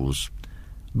rules,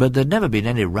 but there'd never been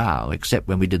any row except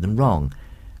when we did them wrong.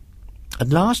 At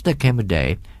last there came a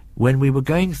day when we were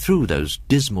going through those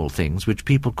dismal things which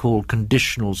people call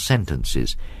conditional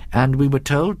sentences, and we were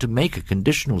told to make a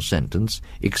conditional sentence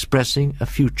expressing a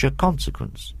future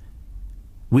consequence.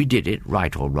 We did it,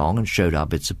 right or wrong, and showed our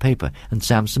bits of paper, and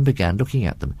Samson began looking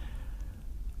at them.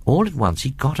 All at once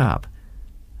he got up,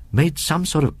 made some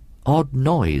sort of odd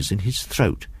noise in his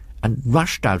throat, and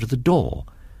rushed out of the door.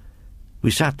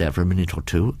 We sat there for a minute or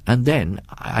two, and then,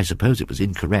 I suppose it was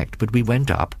incorrect, but we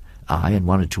went up, I and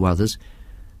one or two others,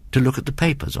 to look at the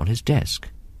papers on his desk.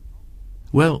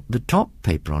 Well, the top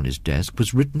paper on his desk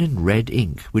was written in red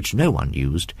ink, which no one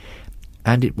used,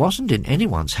 and it wasn't in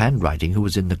anyone's handwriting who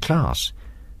was in the class.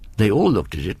 They all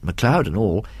looked at it, MacLeod and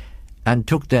all, and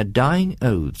took their dying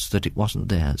oaths that it wasn't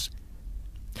theirs.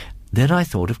 Then I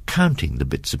thought of counting the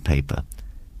bits of paper,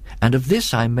 and of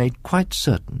this I made quite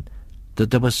certain,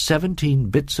 that there were 17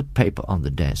 bits of paper on the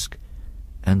desk,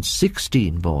 and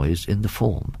 16 boys in the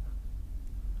form.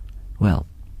 Well,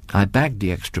 I bagged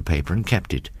the extra paper and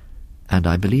kept it, and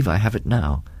I believe I have it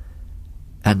now.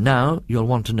 And now you'll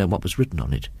want to know what was written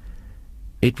on it.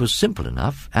 It was simple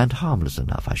enough and harmless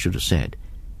enough, I should have said.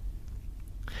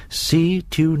 Si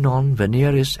tu non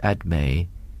veneris ad me,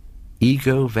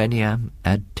 ego veniam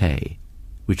ad te,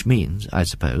 which means, I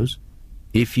suppose,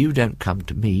 if you don't come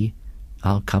to me,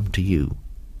 I'll come to you.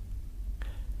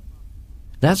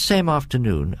 That same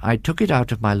afternoon I took it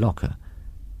out of my locker.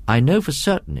 I know for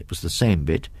certain it was the same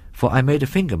bit, for I made a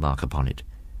finger mark upon it,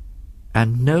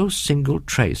 and no single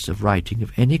trace of writing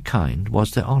of any kind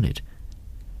was there on it.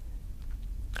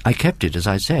 I kept it, as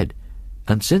I said,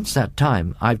 and since that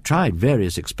time I've tried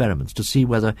various experiments to see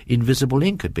whether invisible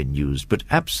ink had been used, but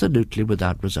absolutely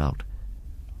without result.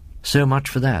 So much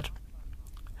for that.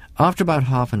 After about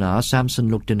half an hour, Samson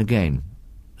looked in again,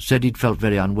 said he'd felt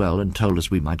very unwell, and told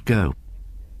us we might go.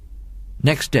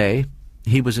 Next day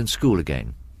he was in school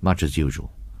again, much as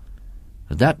usual.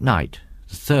 That night,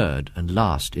 the third and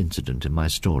last incident in my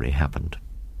story happened.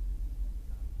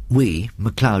 We,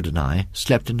 MacLeod and I,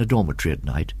 slept in a dormitory at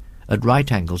night, at right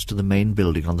angles to the main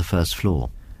building on the first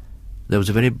floor. There was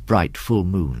a very bright full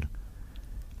moon.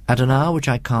 At an hour which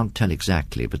I can't tell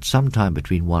exactly, but sometime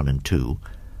between 1 and 2,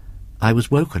 I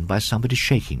was woken by somebody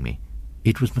shaking me.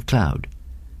 It was MacLeod,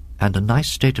 and a nice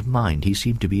state of mind he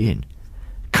seemed to be in.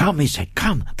 "Come," he said,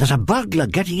 "come, there's a burglar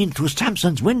getting in through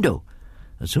Samson's window."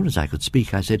 As soon as I could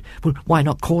speak, I said, "Well, why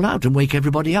not call out and wake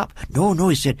everybody up?" No,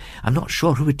 he said, "I'm not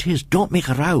sure who it is. Don't make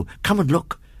a row. Come and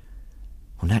look."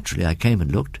 Well, naturally I came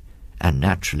and looked, and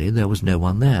naturally there was no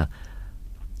one there.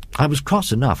 I was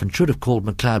cross enough and should have called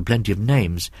MacLeod plenty of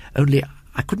names, only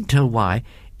I couldn't tell why.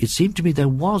 It seemed to me there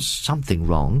was something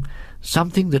wrong,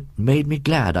 something that made me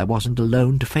glad I wasn't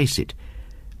alone to face it.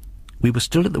 We were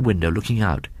still at the window looking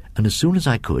out, and as soon as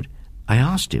I could, I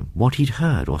asked him what he'd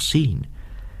heard or seen.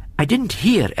 "I didn't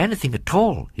hear anything at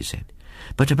all," he said,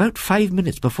 "but about 5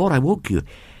 minutes before I woke you,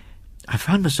 I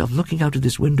found myself looking out of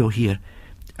this window here,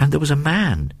 and there was a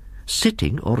man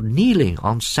sitting or kneeling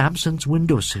on Samson's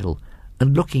windowsill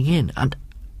and looking in, and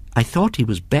I thought he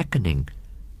was beckoning.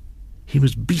 He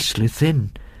was beastly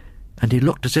thin, and he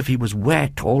looked as if he was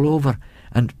wet all over,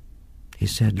 and," he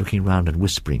said, looking round and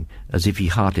whispering, as if he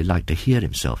hardly liked to hear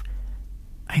himself,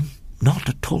 "I'm not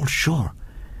at all sure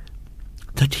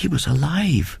that he was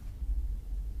alive."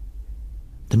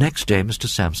 The next day Mr.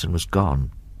 Samson was gone,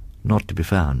 not to be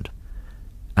found,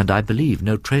 and I believe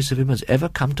no trace of him has ever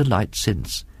come to light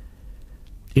since.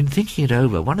 In thinking it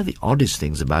over, one of the oddest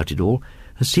things about it all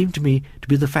has seemed to me to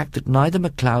be the fact that neither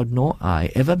MacLeod nor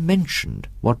I ever mentioned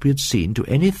what we had seen to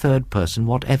any third person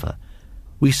whatever.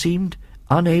 We seemed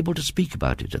unable to speak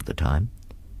about it at the time.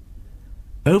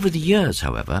 Over the years,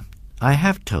 however, I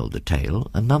have told the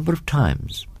tale a number of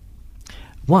times.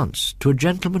 Once to a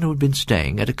gentleman who had been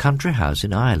staying at a country house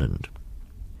in Ireland.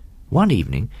 One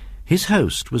evening his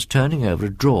host was turning over a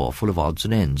drawer full of odds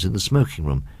and ends in the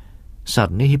smoking-room.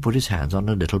 Suddenly he put his hands on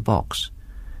a little box.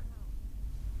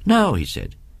 "Now," he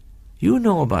said, "you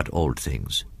know about old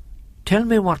things. Tell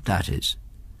me what that is."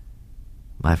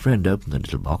 My friend opened the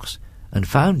little box and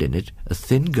found in it a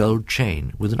thin gold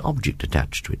chain with an object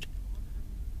attached to it.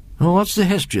 "Well, what's the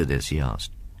history of this?" he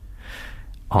asked.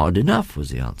 "Odd enough," was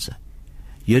the answer.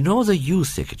 "You know the yew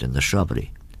thicket in the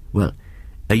shrubbery? Well,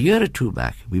 a year or two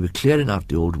back we were clearing out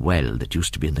the old well that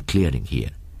used to be in the clearing here.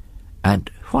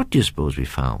 And what do you suppose we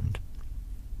found?"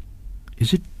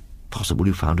 "Is it possible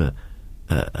you found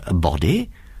a body?"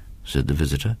 said the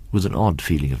visitor, with an odd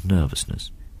feeling of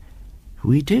nervousness.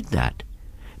 "We did that.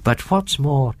 But what's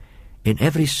more, in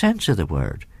every sense of the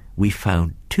word, we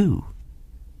found two."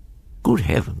 "Good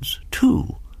heavens,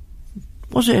 two!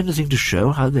 Was there anything to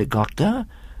show how they got there?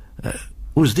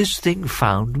 Was this thing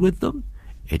found with them?"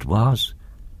 "It was.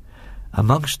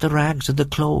 Amongst the rags and the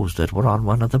clothes that were on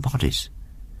one of the bodies.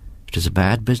 It is a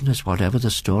bad business, whatever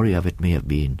the story of it may have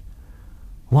been.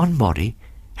 One body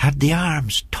had the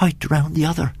arms tight round the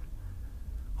other.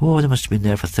 Oh, they must have been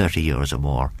there for 30 years or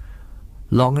more,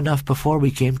 long enough before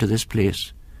we came to this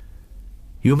place.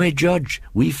 You may judge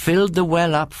we filled the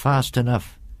well up fast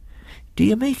enough. Do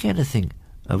you make anything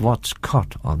of what's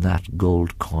cut on that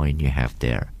gold coin you have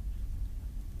there?"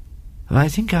 "I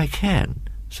think I can,"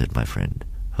 said my friend,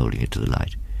 holding it to the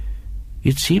light.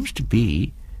 "It seems to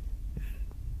be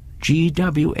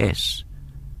GWS,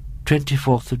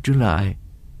 24th of July,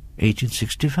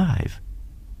 1865.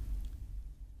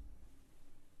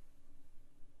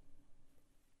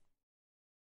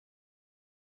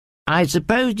 "I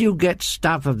suppose you get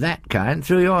stuff of that kind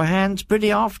through your hands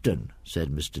pretty often," said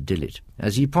Mr. Dillett,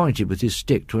 as he pointed with his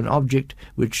stick to an object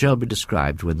which shall be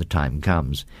described when the time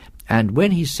comes. And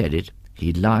when he said it,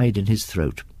 he lied in his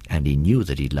throat, and he knew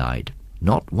that he lied.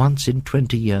 Not once in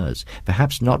 20 years,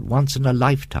 perhaps not once in a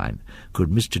lifetime, could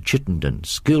Mr. Chittenden,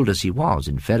 skilled as he was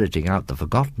in ferreting out the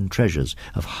forgotten treasures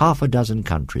of half a dozen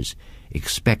countries,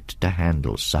 expect to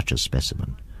handle such a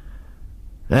specimen.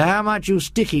 "How much you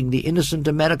sticking the innocent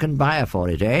American buyer for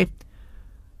it, eh?"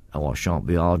 "Oh, I shan't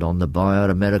be hard on the buyer,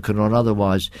 American or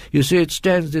otherwise. You see, it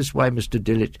stands this way, Mr.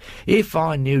 Dillett. If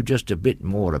I knew just a bit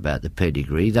more about the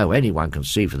pedigree, though anyone can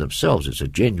see for themselves it's a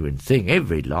genuine thing,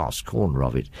 every last corner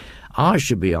of it, I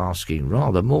should be asking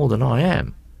rather more than I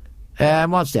am."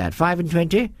 What's that, 5 and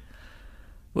 20?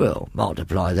 "Well,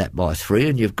 multiply that by 3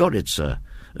 and you've got it, sir.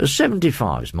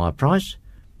 75's my price."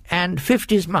 "And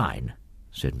 50's mine,"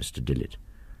 said Mr. Dillett.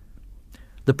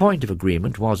 The point of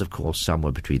agreement was, of course,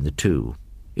 somewhere between the two.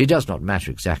 It does not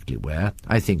matter exactly where,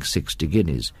 I think 60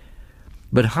 guineas.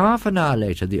 But half an hour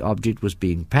later the object was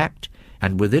being packed,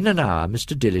 and within an hour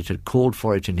Mr. Dillett had called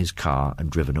for it in his car and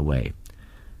driven away.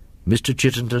 Mr.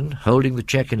 Chittenden, holding the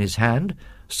cheque in his hand,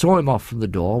 saw him off from the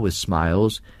door with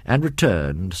smiles, and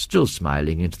returned, still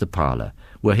smiling, into the parlour,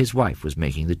 where his wife was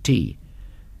making the tea.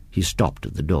 He stopped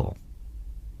at the door.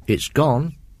 "It's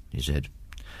gone," he said.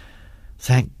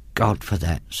 "Thank God for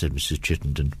that," said Mrs.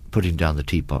 Chittenden, putting down the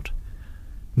teapot.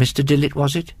 "Mr. Dillett,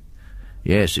 was it?"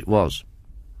 "Yes, it was."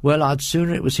 "Well, I'd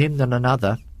sooner it was him than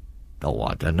another." "Oh,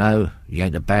 I don't know. He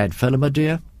ain't a bad fellow, my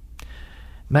dear."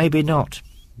 "Maybe not,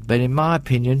 but in my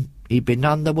opinion he'd be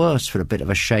none the worse for a bit of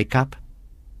a shake-up."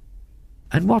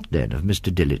 And what then of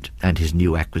Mr. Dillett and his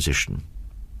new acquisition?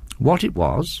 What it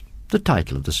was, the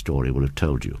title of the story will have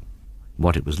told you.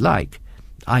 What it was like,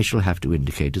 I shall have to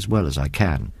indicate as well as I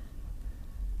can.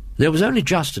 There was only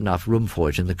just enough room for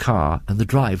it in the car, and the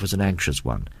drive was an anxious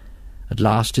one. At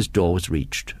last his door was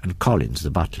reached, and Collins, the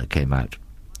butler, came out.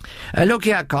 "Look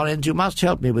here, Collins, you must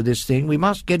help me with this thing. We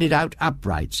must get it out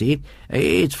upright, see?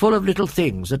 It's full of little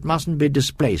things that mustn't be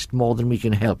displaced more than we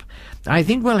can help. I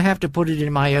think we'll have to put it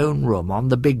in my own room, on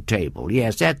the big table.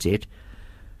 Yes, that's it."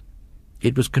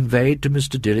 It was conveyed to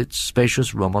Mr. Dillett's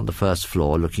spacious room on the first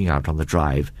floor, looking out on the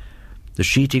drive. The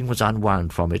sheeting was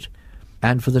unwound from it,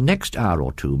 and for the next hour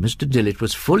or two Mr. Dillett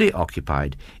was fully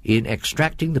occupied in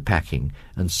extracting the packing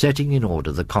and setting in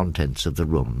order the contents of the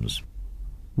rooms.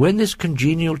 When this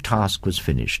congenial task was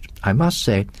finished, I must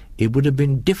say it would have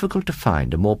been difficult to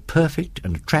find a more perfect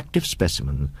and attractive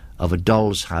specimen of a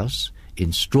doll's house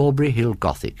in Strawberry Hill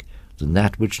Gothic than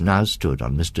that which now stood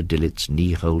on Mr. Dillett's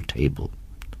knee-hole table.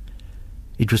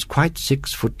 It was quite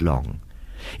 6 foot long,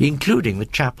 including the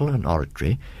chapel and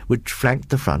oratory, which flanked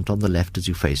the front on the left as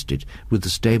you faced it, with the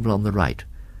stable on the right.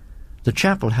 The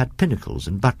chapel had pinnacles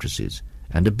and buttresses,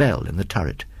 and a bell in the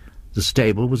turret. The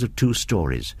stable was of 2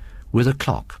 stories, with a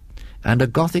clock, and a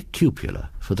Gothic cupola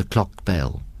for the clock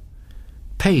bell.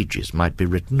 Pages might be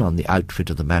written on the outfit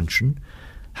of the mansion,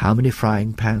 how many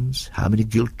frying pans, how many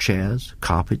gilt chairs,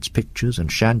 carpets, pictures,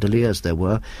 and chandeliers there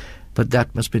were, but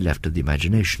that must be left to the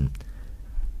imagination.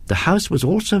 The house was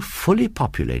also fully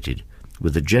populated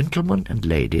with a gentleman and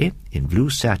lady in blue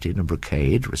satin and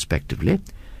brocade, respectively.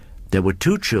 There were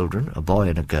 2 children, a boy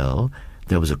and a girl.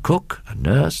 There was a cook, a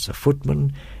nurse, a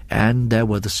footman, and there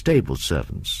were the stable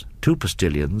servants, 2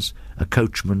 postilions, a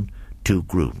coachman, 2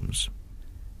 grooms.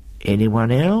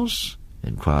 "Anyone else?"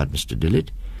 inquired Mr.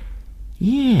 Dillett.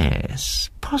 "Yes,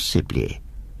 possibly."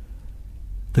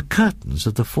 The curtains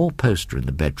of the 4-poster in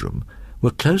the bedroom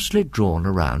were closely drawn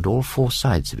around all 4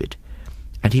 sides of it,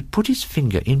 and he put his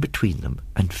finger in between them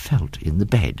and felt in the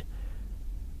bed.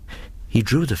 He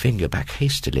drew the finger back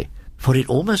hastily, for it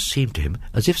almost seemed to him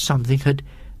as if something had,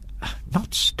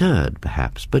 not stirred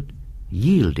perhaps, but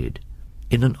yielded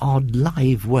in an odd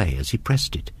live way as he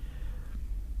pressed it.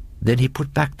 Then he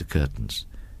put back the curtains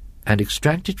and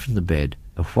extracted from the bed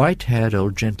a white-haired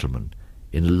old gentleman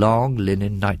in a long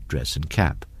linen nightdress and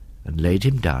cap, and laid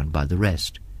him down by the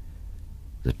rest.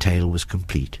 The tale was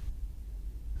complete.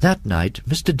 That night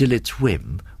Mr. Dillett's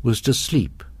whim was to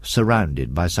sleep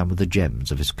surrounded by some of the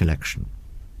gems of his collection.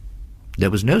 There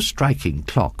was no striking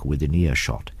clock within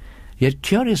earshot, yet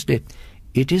curiously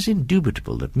it is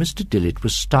indubitable that Mr. Dillett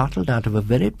was startled out of a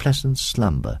very pleasant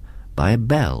slumber by a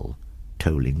bell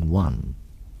tolling 1.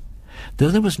 Though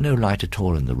there was no light at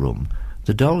all in the room,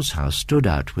 the doll's house stood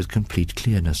out with complete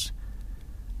clearness.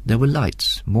 There were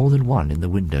lights, more than one, in the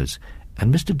windows,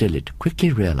 and Mr. Dillett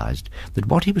quickly realized that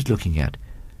what he was looking at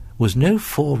was no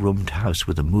 4-roomed house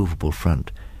with a movable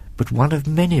front, but one of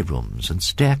many rooms and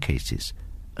staircases,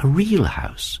 a real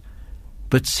house,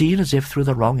 but seen as if through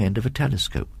the wrong end of a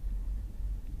telescope.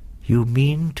 "You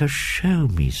mean to show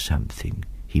me something,"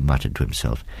 he muttered to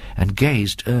himself, and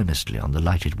gazed earnestly on the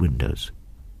lighted windows.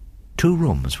 2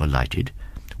 rooms were lighted,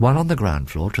 one on the ground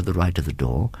floor to the right of the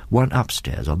door, one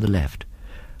upstairs on the left,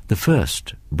 the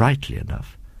first brightly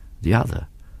enough, the other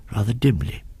rather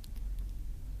dimly.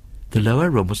 The lower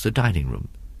room was the dining room.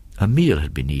 A meal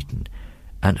had been eaten,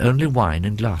 and only wine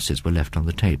and glasses were left on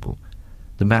the table.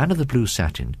 The man of the blue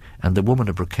satin and the woman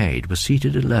of brocade were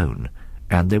seated alone,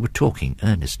 and they were talking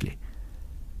earnestly.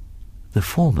 The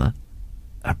former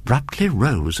abruptly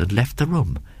rose and left the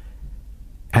room,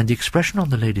 and the expression on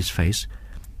the lady's face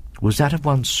was that of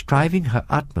one striving her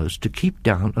utmost to keep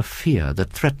down a fear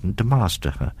that threatened to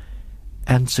master her,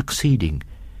 and succeeding.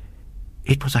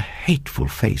 It was a hateful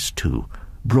face, too,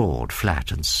 broad,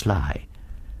 flat, and sly.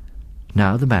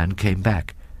 Now the man came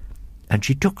back, and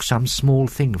she took some small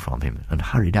thing from him and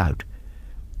hurried out.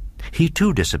 He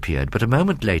too disappeared, but a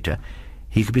moment later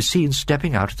he could be seen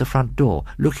stepping out at the front door,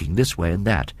 looking this way and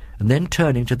that, and then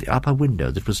turning to the upper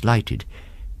window that was lighted,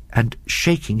 and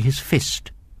shaking his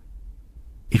fist.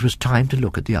 It was time to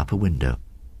look at the upper window.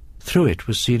 Through it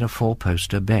was seen a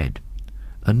 4-poster bed,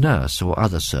 a nurse or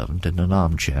other servant in an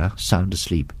armchair, sound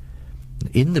asleep.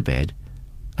 In the bed,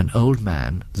 an old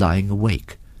man lying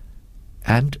awake,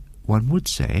 and, one would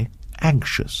say,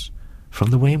 anxious, from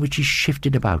the way in which he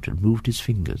shifted about and moved his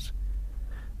fingers.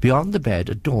 Beyond the bed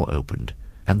a door opened,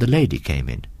 and the lady came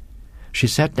in. She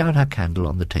set down her candle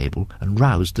on the table and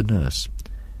roused the nurse.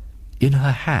 In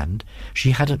her hand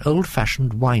she had an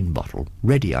old-fashioned wine bottle,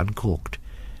 ready uncorked.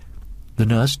 The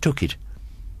nurse took it,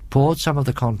 poured some of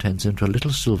the contents into a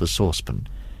little silver saucepan,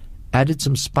 added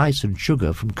some spice and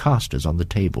sugar from casters on the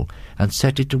table, and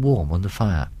set it to warm on the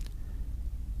fire.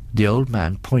 The old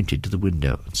man pointed to the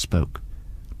window and spoke.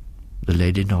 The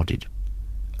lady nodded,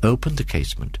 opened the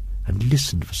casement, and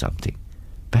listened for something,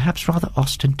 perhaps rather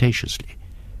ostentatiously,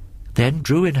 then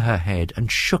drew in her head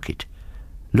and shook it,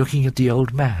 looking at the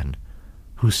old man,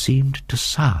 who seemed to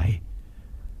sigh.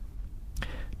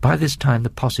 By this time the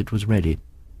posset was ready.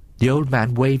 The old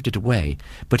man waved it away,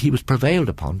 but he was prevailed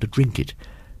upon to drink it,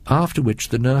 after which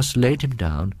the nurse laid him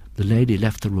down, the lady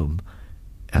left the room,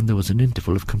 and there was an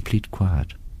interval of complete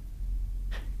quiet.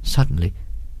 Suddenly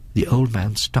the old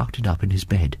man started up in his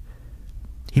bed.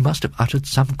 He must have uttered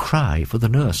some cry, for the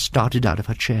nurse started out of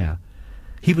her chair.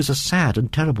 He was a sad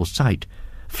and terrible sight,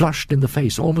 flushed in the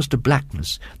face almost to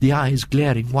blackness, the eyes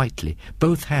glaring whitely,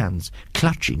 both hands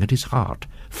clutching at his heart,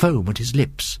 foam at his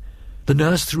lips. The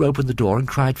nurse threw open the door and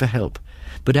cried for help.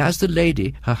 But as the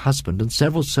lady, her husband, and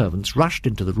several servants rushed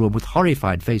into the room with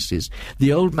horrified faces,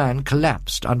 the old man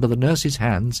collapsed under the nurse's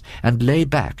hands and lay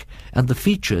back, and the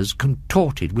features,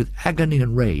 contorted with agony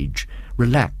and rage,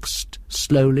 relaxed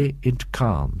slowly into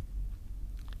calm.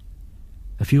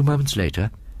 A few moments later,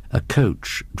 a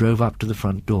coach drove up to the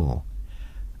front door.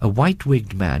 A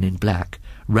white-wigged man in black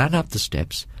ran up the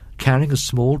steps, carrying a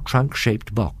small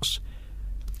trunk-shaped box.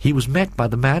 He was met by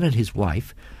the man and his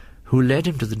wife, who led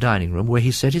him to the dining room, where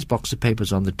he set his box of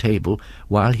papers on the table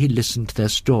while he listened to their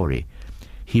story.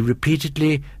 He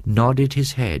repeatedly nodded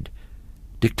his head,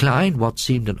 declined what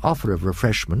seemed an offer of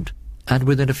refreshment, and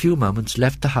within a few moments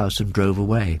left the house and drove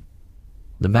away.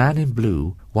 The man in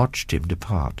blue watched him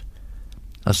depart,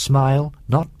 a smile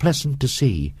not pleasant to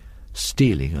see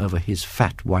stealing over his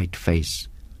fat white face.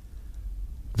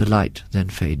 The light then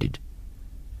faded.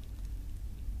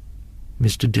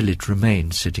 Mr. Dillett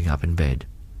remained sitting up in bed.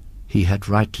 He had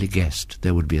rightly guessed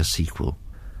there would be a sequel.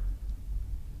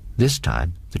 This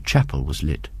time the chapel was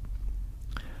lit.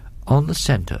 On the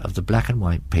centre of the black and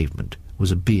white pavement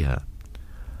was a bier.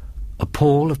 A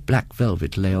pall of black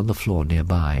velvet lay on the floor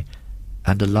nearby,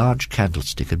 and a large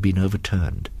candlestick had been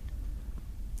overturned.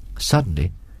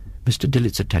 Suddenly, Mr.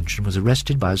 Dillett's attention was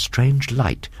arrested by a strange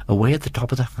light away at the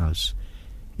top of the house.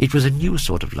 It was a new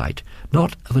sort of light,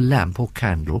 not of a lamp or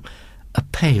candle, a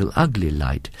pale, ugly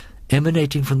light,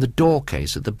 emanating from the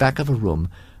door-case at the back of a room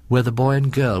where the boy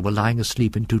and girl were lying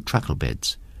asleep in 2 truckle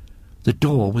beds. The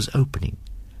door was opening.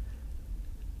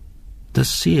 The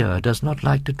seer does not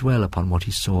like to dwell upon what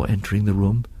he saw entering the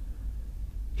room.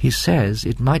 He says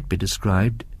it might be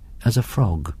described as a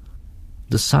frog,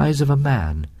 the size of a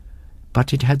man,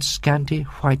 but it had scanty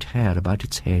white hair about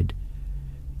its head.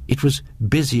 It was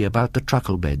busy about the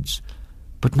truckle beds,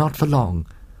 but not for long.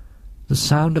 The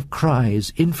sound of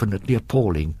cries, infinitely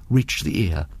appalling, reached the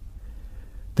ear.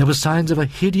 There were signs of a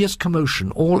hideous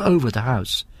commotion all over the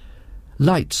house.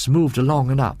 Lights moved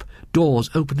along and up, doors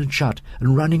opened and shut,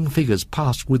 and running figures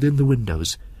passed within the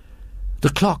windows. The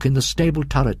clock in the stable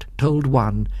turret tolled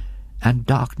 1, and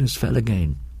darkness fell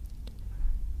again.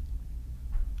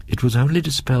 It was only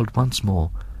dispelled once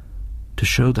more to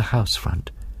show the house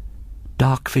front.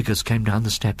 Dark figures came down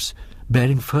the steps,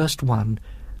 bearing first one,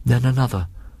 then another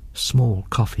small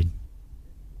coffin.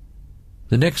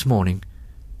 The next morning,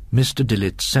 Mr.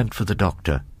 Dillett sent for the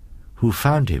doctor, who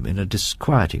found him in a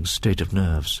disquieting state of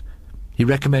nerves. He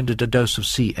recommended a dose of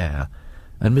sea air,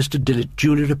 and Mr. Dillett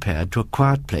duly repaired to a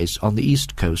quiet place on the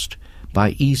east coast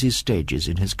by easy stages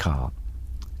in his car.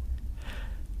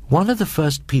 One of the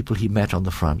first people he met on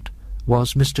the front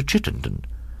was Mr. Chittenden,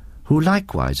 who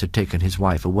likewise had taken his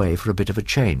wife away for a bit of a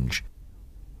change.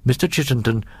 Mr.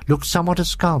 Chittenden looked somewhat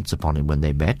askance upon him when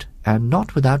they met, and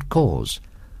not without cause.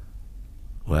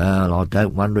 "Well, I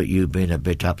don't wonder at you being a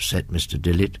bit upset, Mr.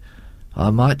 Dillett. I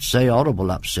might say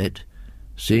horrible upset,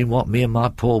 seeing what me and my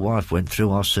poor wife went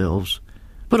through ourselves.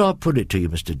 But I'll put it to you,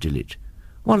 Mr. Dillett,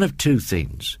 one of 2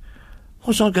 things.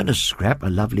 Was I going to scrap a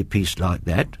lovely piece like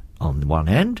that, on the one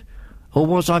hand, or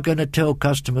was I going to tell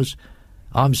customers,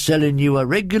 I'm selling you a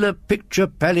regular picture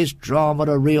palace drama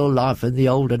of real life in the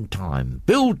olden time,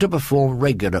 billed to perform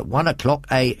regular at 1 o'clock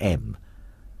a.m.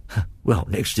 Well,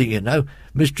 next thing you know,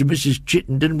 Mr. and Mrs.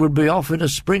 Chittenden would be off in a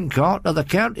spring cart to the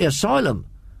county asylum."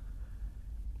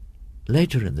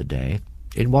 Later in the day,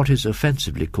 in what is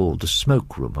offensively called the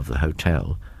smoke-room of the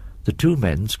hotel, the 2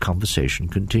 men's conversation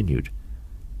continued.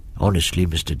 "Honestly,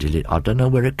 Mr. Dillett, I don't know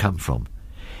where it come from.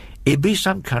 It'd be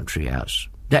some country house,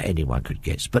 that anyone could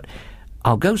guess, but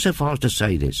I'll go so far as to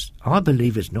say this. I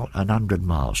believe it's not 100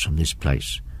 miles from this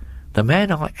place. The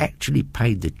man I actually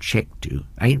paid the cheque to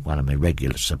ain't one of my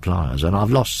regular suppliers, and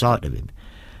I've lost sight of him.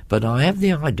 But I have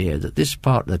the idea that this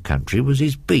part of the country was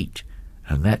his beat,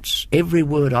 and that's every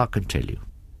word I can tell you."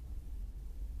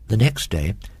 The next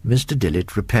day, Mr.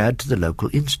 Dillett repaired to the local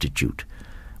institute,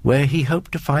 where he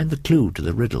hoped to find the clue to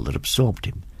the riddle that absorbed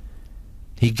him.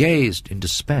 He gazed in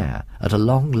despair at a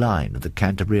long line of the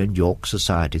Canterbury and York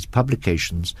Society's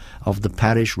publications of the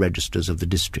parish registers of the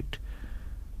district.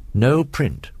 No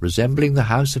print resembling the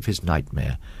house of his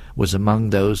nightmare was among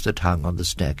those that hung on the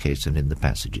staircase and in the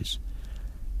passages.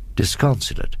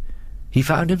 Disconsolate, he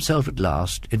found himself at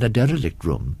last in a derelict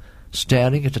room,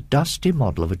 staring at a dusty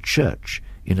model of a church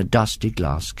in a dusty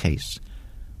glass case.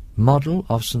 Model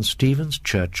of St. Stephen's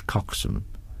Church, Coxham,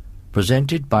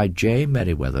 presented by J.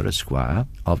 Merriweather, Esquire,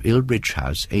 of Ilbridge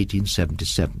House,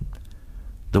 1877.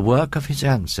 The work of his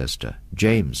ancestor,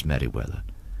 James Merriweather,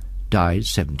 died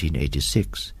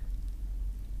 1786.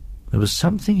 There was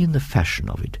something in the fashion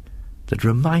of it that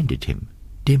reminded him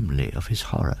dimly of his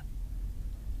horror.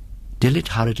 Dillett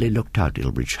hurriedly looked out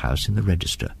Ilbridge House in the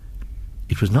register.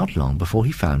 It was not long before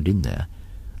he found in there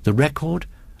the record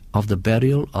of the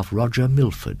burial of Roger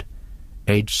Milford,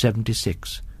 aged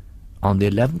 76, on the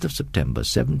 11th of September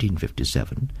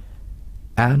 1757,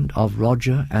 and of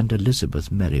Roger and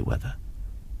Elizabeth Merryweather,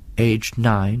 aged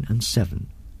 9 and 7,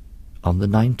 on the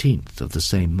 19th of the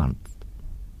same month.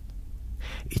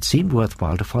 It seemed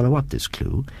worthwhile to follow up this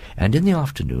clue, and in the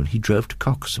afternoon he drove to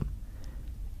Coxham.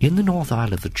 In the north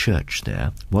aisle of the church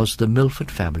there was the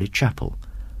Milford family chapel,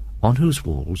 on whose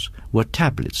walls were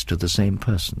tablets to the same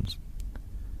persons.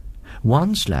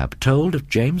 One slab told of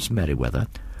James Merryweather,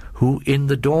 who in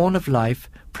the dawn of life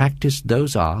practised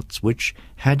those arts which,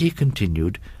 had he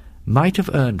continued, might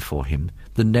have earned for him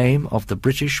the name of the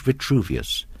British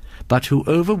Vitruvius, but who,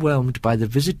 overwhelmed by the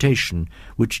visitation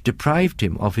which deprived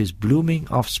him of his blooming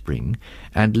offspring,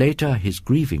 and later his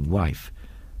grieving wife,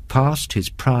 passed his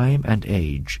prime and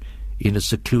age in a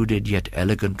secluded yet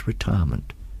elegant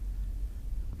retirement.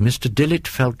 Mr. Dillett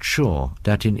felt sure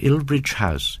that in Ilbridge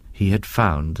House he had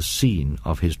found the scene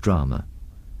of his drama.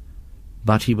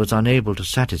 But he was unable to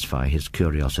satisfy his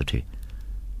curiosity.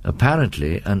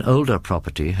 Apparently an older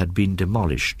property had been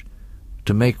demolished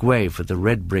to make way for the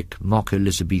red-brick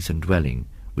mock-Elizabethan dwelling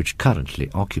which currently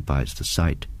occupies the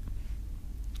site.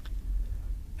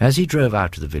 As he drove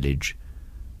out of the village,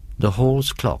 the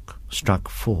hall's clock struck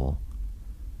 4,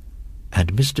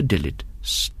 and Mr. Dillett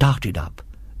started up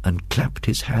and clapped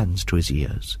his hands to his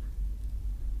ears.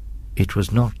 It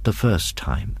was not the first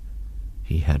time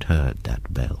he had heard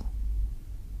that bell.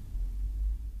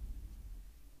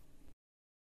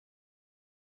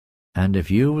 And if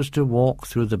you was to walk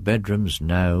through the bedrooms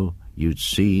now, you'd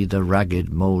see the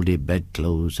ragged mouldy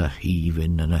bedclothes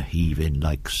a-heaving and a-heaving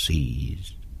like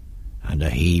seas, and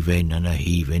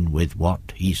a-heaving with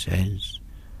what, he says?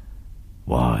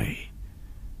 Why,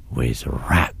 with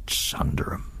rats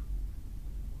under 'em.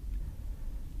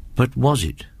 But was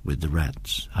it with the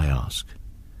rats, I ask?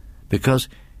 Because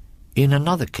in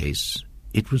another case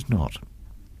it was not.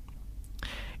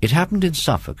 It happened in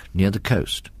Suffolk, near the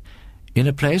coast, in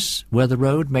a place where the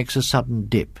road makes a sudden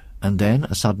dip and then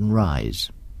a sudden rise.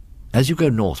 As you go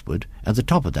northward, at the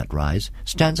top of that rise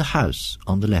stands a house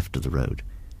on the left of the road.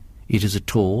 It is a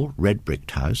tall,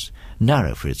 red-bricked house,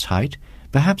 narrow for its height.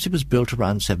 Perhaps it was built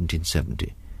around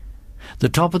 1770. The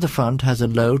top of the front has a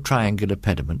low triangular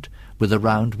pediment with a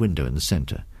round window in the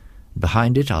centre.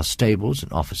 Behind it are stables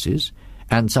and offices,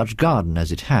 and such garden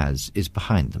as it has is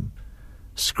behind them.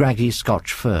 Scraggy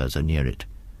Scotch firs are near it.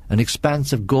 An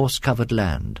expanse of gorse-covered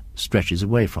land stretches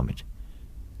away from it.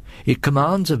 It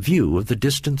commands a view of the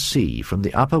distant sea from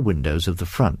the upper windows of the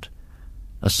front.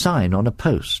 A sign on a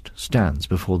post stands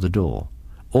before the door,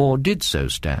 or did so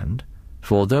stand,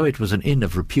 for though it was an inn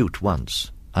of repute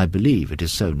once, I believe it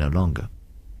is so no longer.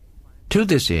 To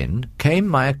this inn came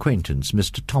my acquaintance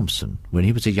Mr. Thompson, when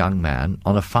he was a young man,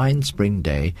 on a fine spring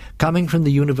day, coming from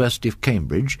the University of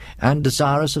Cambridge, and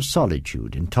desirous of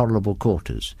solitude in tolerable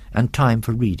quarters, and time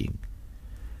for reading.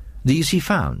 These he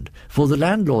found, for the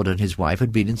landlord and his wife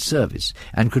had been in service,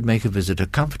 and could make a visitor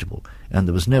comfortable, and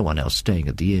there was no one else staying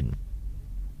at the inn.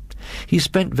 He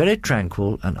spent very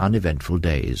tranquil and uneventful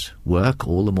days, work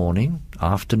all the morning,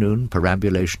 afternoon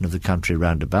perambulation of the country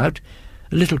round about,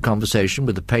 a little conversation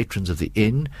with the patrons of the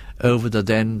inn over the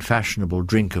then fashionable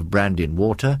drink of brandy and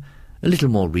water, a little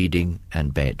more reading,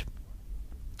 and bed.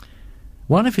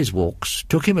 One of his walks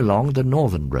took him along the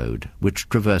northern road, which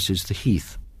traverses the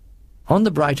heath. On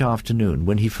the bright afternoon,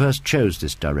 when he first chose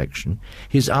this direction,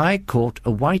 his eye caught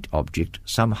a white object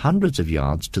some hundreds of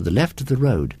yards to the left of the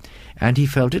road, and he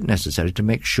felt it necessary to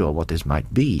make sure what this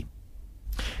might be.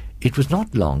 It was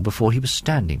not long before he was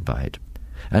standing by it,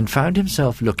 and found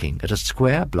himself looking at a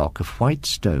square block of white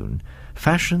stone,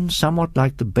 fashioned somewhat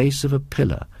like the base of a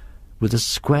pillar, with a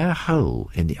square hole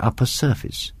in the upper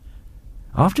surface.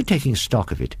 After taking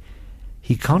stock of it,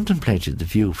 he contemplated the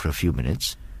view for a few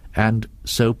minutes, and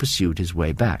so pursued his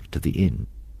way back to the inn.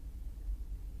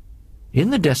 In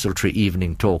the desultory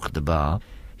evening talk at the bar,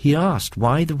 he asked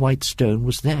why the white stone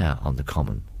was there on the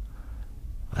common.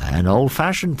 "An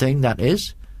old-fashioned thing, that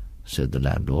is," said the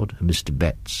landlord, Mr.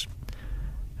 Betts.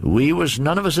 "We was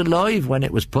none of us alive when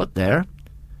it was put there."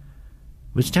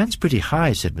 "It stands pretty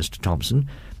high," said Mr. Thompson.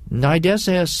 "I dare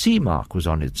say a sea mark was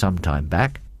on it some time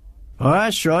back." "Oh,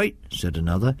 that's right," said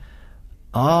another.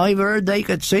 "I've heard they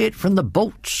could see it from the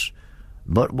boats,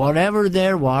 but whatever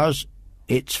there was,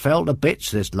 it's fell to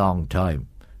bits this long time."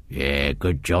 "Yeah,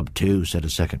 good job too," said a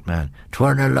second man.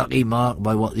 "'Tweren't a lucky mark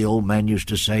by what the old man used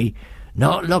to say.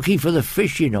 Not lucky for the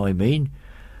fishing, I mean.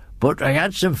 But they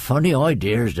had some funny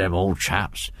ideas, them old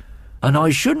chaps. and I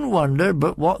shouldn't wonder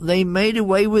but what they made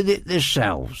away with it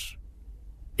themselves."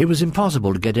 It was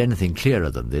impossible to get anything clearer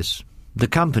than this. The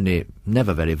company,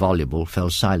 never very voluble, fell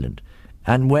silent,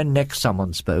 and when next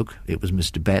someone spoke, it was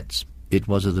Mr. Betts. It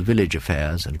was of the village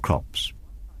affairs and crops.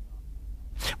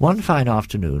 One fine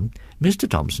afternoon, Mr.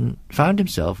 Thompson found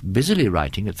himself busily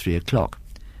writing at 3 o'clock.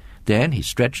 Then he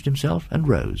stretched himself and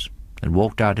rose, and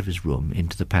walked out of his room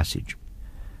into the passage.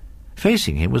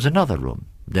 Facing him was another room,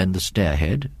 then the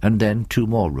stairhead, and then 2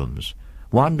 more rooms,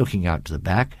 one looking out to the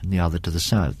back and the other to the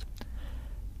south.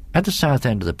 At the south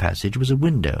end of the passage was a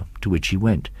window, to which he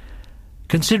went,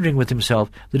 considering with himself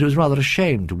that it was rather a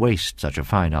shame to waste such a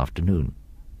fine afternoon.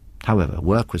 However,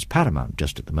 work was paramount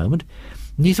just at the moment,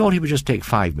 and he thought he would just take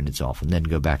 5 minutes off and then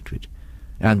go back to it.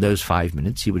 And those 5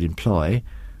 minutes he would employ,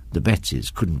 the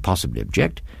Bettses couldn't possibly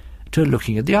object, to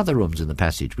looking at the other rooms in the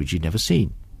passage which he'd never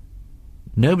seen.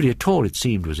 Nobody at all, it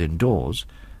seemed, was indoors.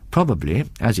 Probably,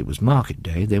 as it was market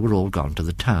day, they were all gone to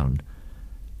the town.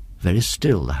 Very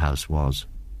still the house was.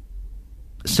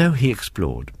 So he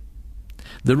explored.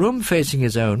 The room facing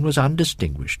his own was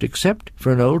undistinguished, except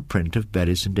for an old print of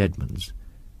Bury St. Edmunds.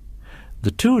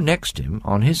 The 2 next him,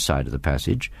 on his side of the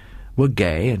passage, were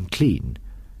gay and clean,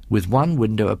 with 1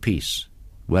 window apiece,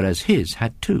 whereas his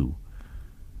had 2.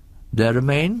 There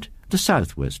remained the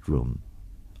southwest room,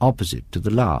 opposite to the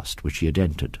last which he had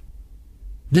entered.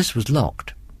 This was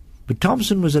locked, but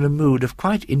Thompson was in a mood of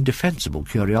quite indefensible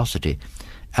curiosity,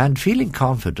 and feeling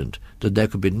confident that there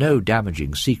could be no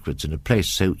damaging secrets in a place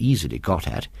so easily got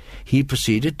at, he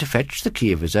proceeded to fetch the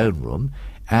key of his own room,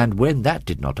 and when that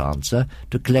did not answer,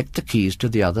 to collect the keys to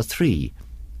the other 3.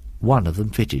 One of them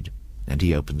fitted, and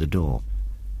he opened the door.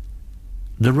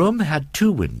 The room had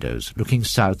 2 windows looking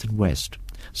south and west,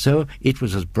 so it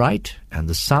was as bright and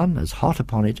the sun as hot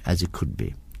upon it as it could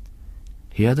be.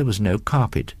 Here there was no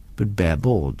carpet, but bare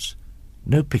boards,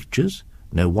 no pictures,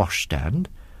 no washstand,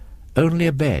 only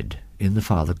a bed in the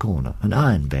farther corner, an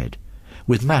iron bed,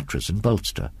 with mattress and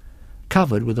bolster,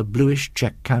 covered with a bluish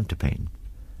check counterpane.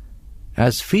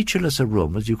 As featureless a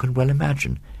room as you can well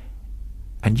imagine,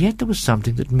 and yet there was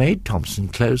something that made Thompson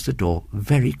close the door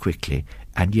very quickly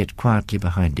and yet quietly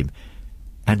behind him,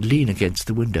 and lean against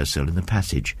the window-sill in the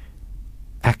passage,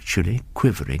 actually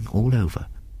quivering all over.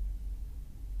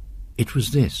 It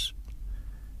was this,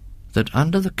 that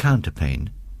under the counterpane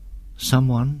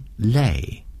someone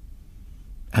lay,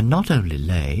 and not only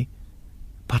lay,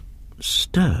 but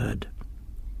stirred.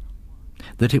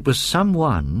 That it was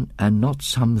someone and not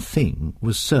something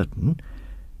was certain,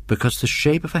 because the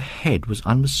shape of a head was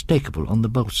unmistakable on the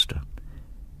bolster,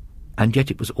 and yet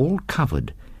it was all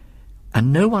covered,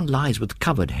 and no one lies with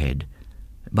covered head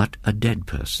but a dead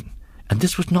person, and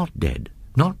this was not dead,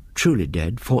 not truly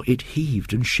dead, for it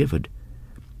heaved and shivered.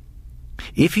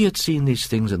 If he had seen these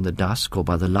things in the dusk or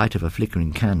by the light of a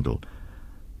flickering candle,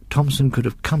 Thompson could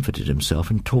have comforted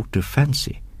himself and talked of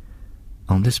fancy.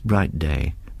 On this bright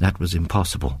day, that was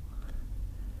impossible.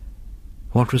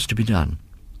 What was to be done?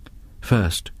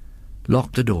 First,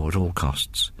 lock the door at all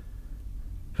costs.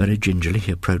 Very gingerly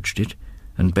he approached it,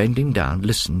 and bending down,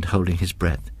 listened, holding his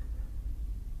breath.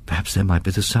 Perhaps there might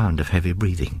be the sound of heavy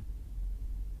breathing.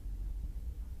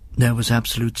 There was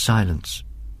absolute silence,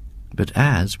 but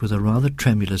as, with a rather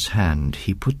tremulous hand,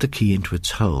 he put the key into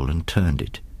its hole and turned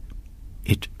it,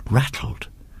 it rattled,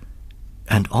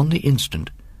 and on the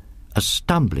instant a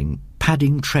stumbling,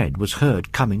 padding tread was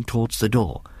heard coming towards the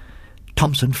door.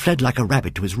 Thompson fled like a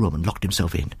rabbit to his room and locked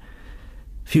himself in.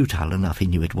 Futile enough he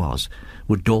knew it was.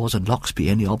 Would doors and locks be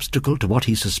any obstacle to what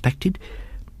he suspected?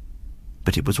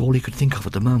 But it was all he could think of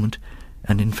at the moment,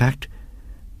 and in fact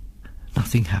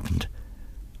nothing happened.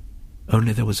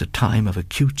 Only there was a time of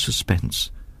acute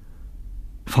suspense,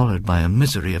 followed by a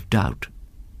misery of doubt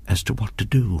as to what to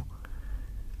do.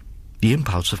 The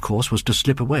impulse, of course, was to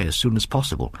slip away as soon as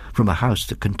possible from a house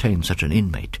that contained such an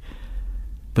inmate.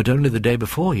 But only the day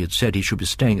before he had said he should be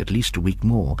staying at least a week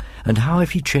more, and how,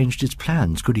 if he changed his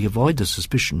plans, could he avoid the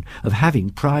suspicion of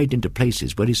having pried into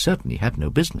places where he certainly had no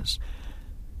business?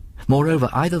 Moreover,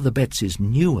 either the Bettses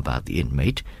knew about the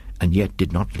inmate, and yet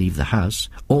did not leave the house,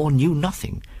 or knew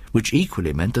nothing, which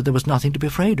equally meant that there was nothing to be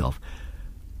afraid of,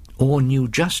 or knew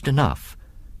just enough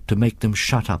to make them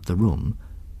shut up the room,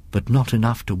 but not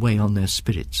enough to weigh on their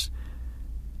spirits.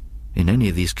 In any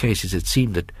of these cases it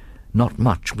seemed that not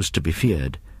much was to be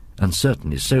feared, and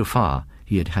certainly so far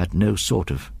he had had no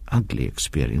sort of ugly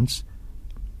experience.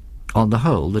 On the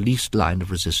whole, the least line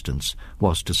of resistance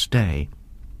was to stay.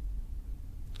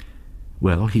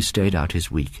 Well, he stayed out his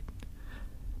week.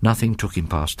 Nothing took him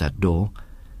past that door,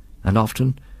 and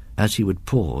often, as he would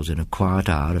pause in a quiet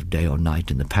hour of day or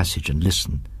night in the passage and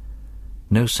listen,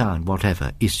 No sound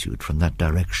whatever issued from that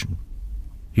direction.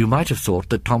 You might have thought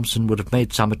that Thompson would have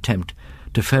made some attempt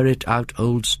to ferret out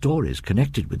old stories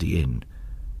connected with the inn,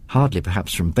 hardly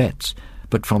perhaps from Betts,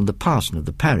 but from the parson of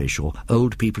the parish or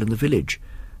old people in the village.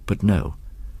 But no,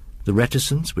 the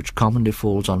reticence which commonly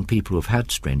falls on people who have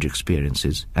had strange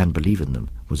experiences and believe in them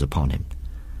was upon him.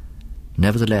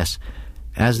 Nevertheless,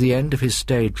 as the end of his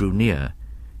stay drew near,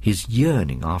 his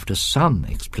yearning after some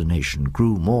explanation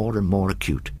grew more and more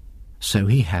acute, so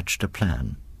he hatched a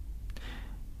plan.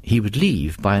 He would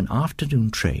leave by an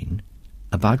afternoon train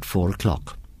about 4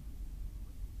 o'clock.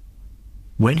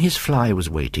 When his fly was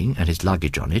waiting and his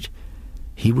luggage on it,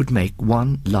 he would make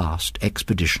one last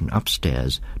expedition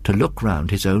upstairs to look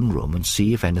round his own room and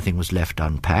see if anything was left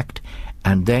unpacked,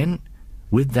 and then,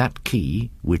 with that key,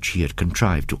 which he had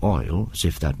contrived to oil, as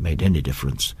if that made any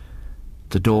difference,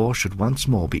 the door should once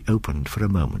more be opened for a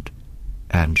moment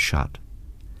and shut.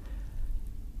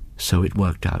 So it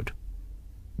worked out.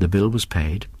 The bill was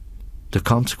paid, the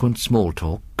consequent small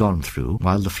talk gone through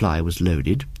while the fly was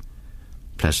loaded.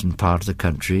 Pleasant part of the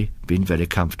country, been very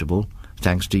comfortable,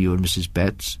 thanks to you and Mrs.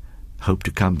 Betts. Hope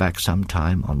to come back some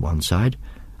time, on one side,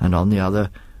 and on the other,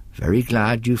 very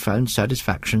glad you found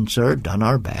satisfaction, sir, done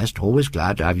our best, always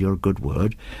glad to have your good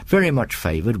word, very much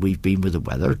favoured we've been with the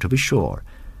weather, to be sure.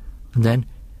 And then,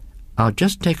 I'll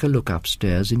just take a look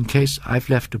upstairs in case I've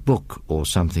left a book or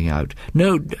something out.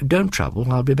 No, don't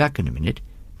trouble, I'll be back in a minute.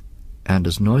 And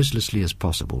as noiselessly as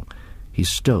possible, he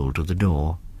stole to the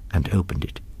door and opened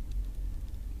it.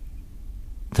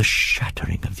 The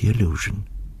shattering of the illusion.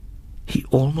 He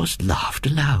almost laughed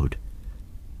aloud.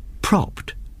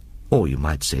 Propped, or you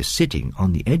might say sitting,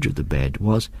 on the edge of the bed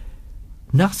was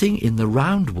nothing in the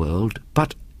round world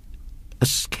but a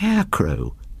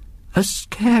scarecrow. A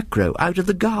scarecrow out of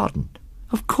the garden,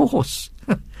 of course.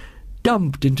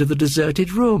 Dumped into the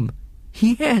deserted room.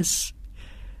 Yes.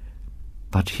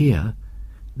 But here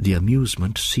the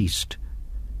amusement ceased.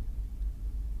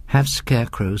 Have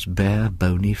scarecrows bare,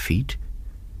 bony feet?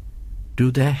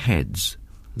 Do their heads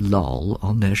loll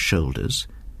on their shoulders?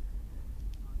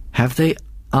 Have they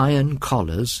iron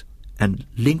collars and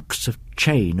links of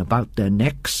chain about their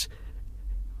necks?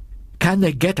 Can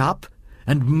they get up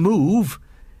and move,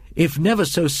 if never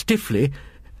so stiffly,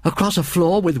 across a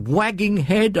floor with wagging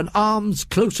head and arms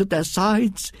close at their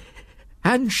sides,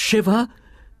 and shiver?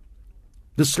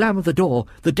 The slam of the door,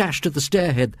 the dash to the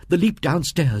stairhead, the leap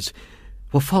downstairs,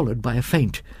 were followed by a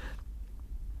faint.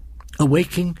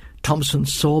 Awaking, Thompson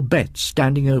saw Betts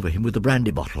standing over him with a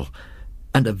brandy bottle,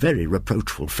 and a very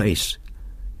reproachful face.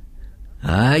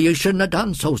 You shouldn't have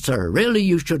done so, sir. Really,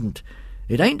 you shouldn't.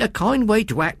 It ain't a kind way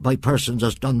to act by persons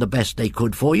as done the best they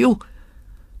could for you."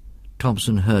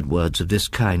 Thompson heard words of this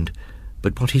kind,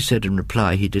 but what he said in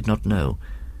reply he did not know.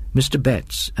 Mr.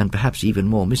 Betts, and perhaps even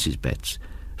more Mrs. Betts,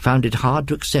 found it hard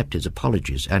to accept his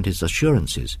apologies and his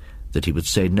assurances that he would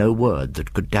say no word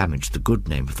that could damage the good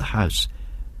name of the house.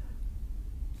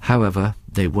 However,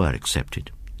 they were accepted.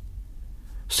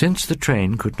 Since the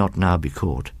train could not now be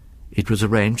caught, it was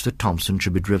arranged that Thompson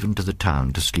should be driven to the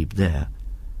town to sleep there.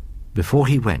 Before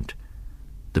he went,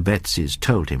 the Bettses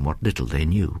told him what little they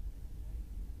knew.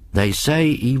 "They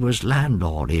say he was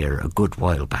landlord here a good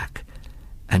while back,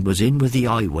 and was in with the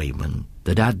highwaymen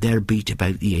that had their beat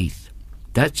about the 8th.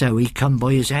 That's how he come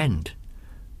by his end.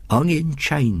 Hung in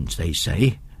chains, they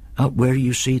say, up where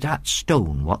you see that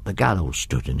stone what the gallows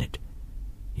stood in it.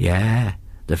 Yeah,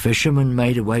 the fishermen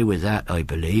made away with that, I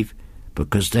believe,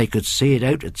 because they could see it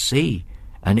out at sea,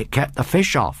 and it kept the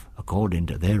fish off, according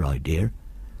to their idea.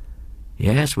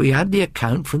 Yes, we had the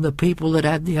account from the people that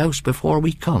had the house before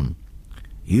we come.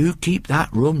 You keep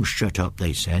that room shut up,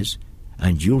 they says,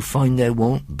 and you'll find there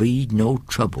won't be no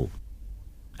trouble.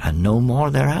 And no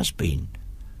more there has been.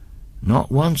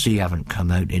 Not once he haven't come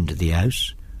out into the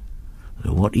house.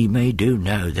 Though what he may do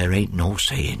now there ain't no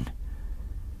saying.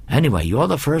 Anyway, you're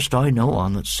the first I know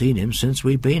on that's seen him since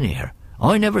we've been here.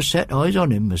 I never set eyes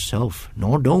on him myself,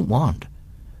 nor don't want.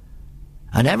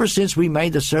 And ever since we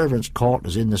made the servants'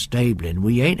 quarters in the stabling,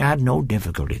 we ain't had no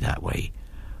difficulty that way.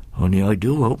 Only I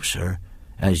do hope, sir,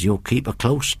 as you'll keep a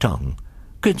close tongue,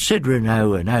 considering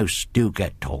how an house do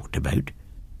get talked about."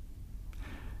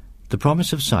 The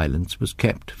promise of silence was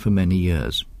kept for many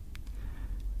years.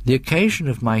 The occasion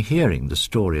of my hearing the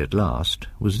story at last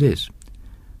was this,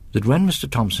 that when Mr.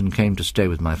 Thompson came to stay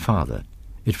with my father,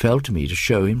 it fell to me to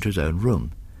show him to his own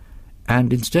room,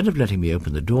 and instead of letting me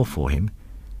open the door for him,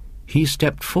 he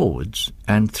stepped forwards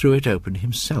and threw it open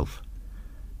himself,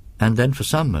 and then for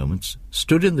some moments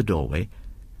stood in the doorway,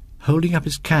 holding up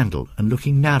his candle and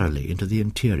looking narrowly into the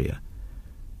interior.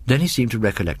 Then he seemed to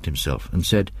recollect himself and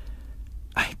said,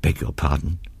 "I beg your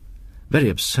pardon, Very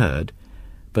absurd,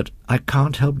 but I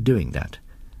can't help doing that,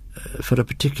 for a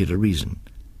particular reason.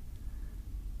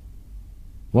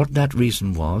 What that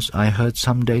reason was, I heard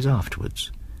some days afterwards,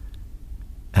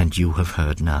 and you have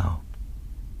heard now.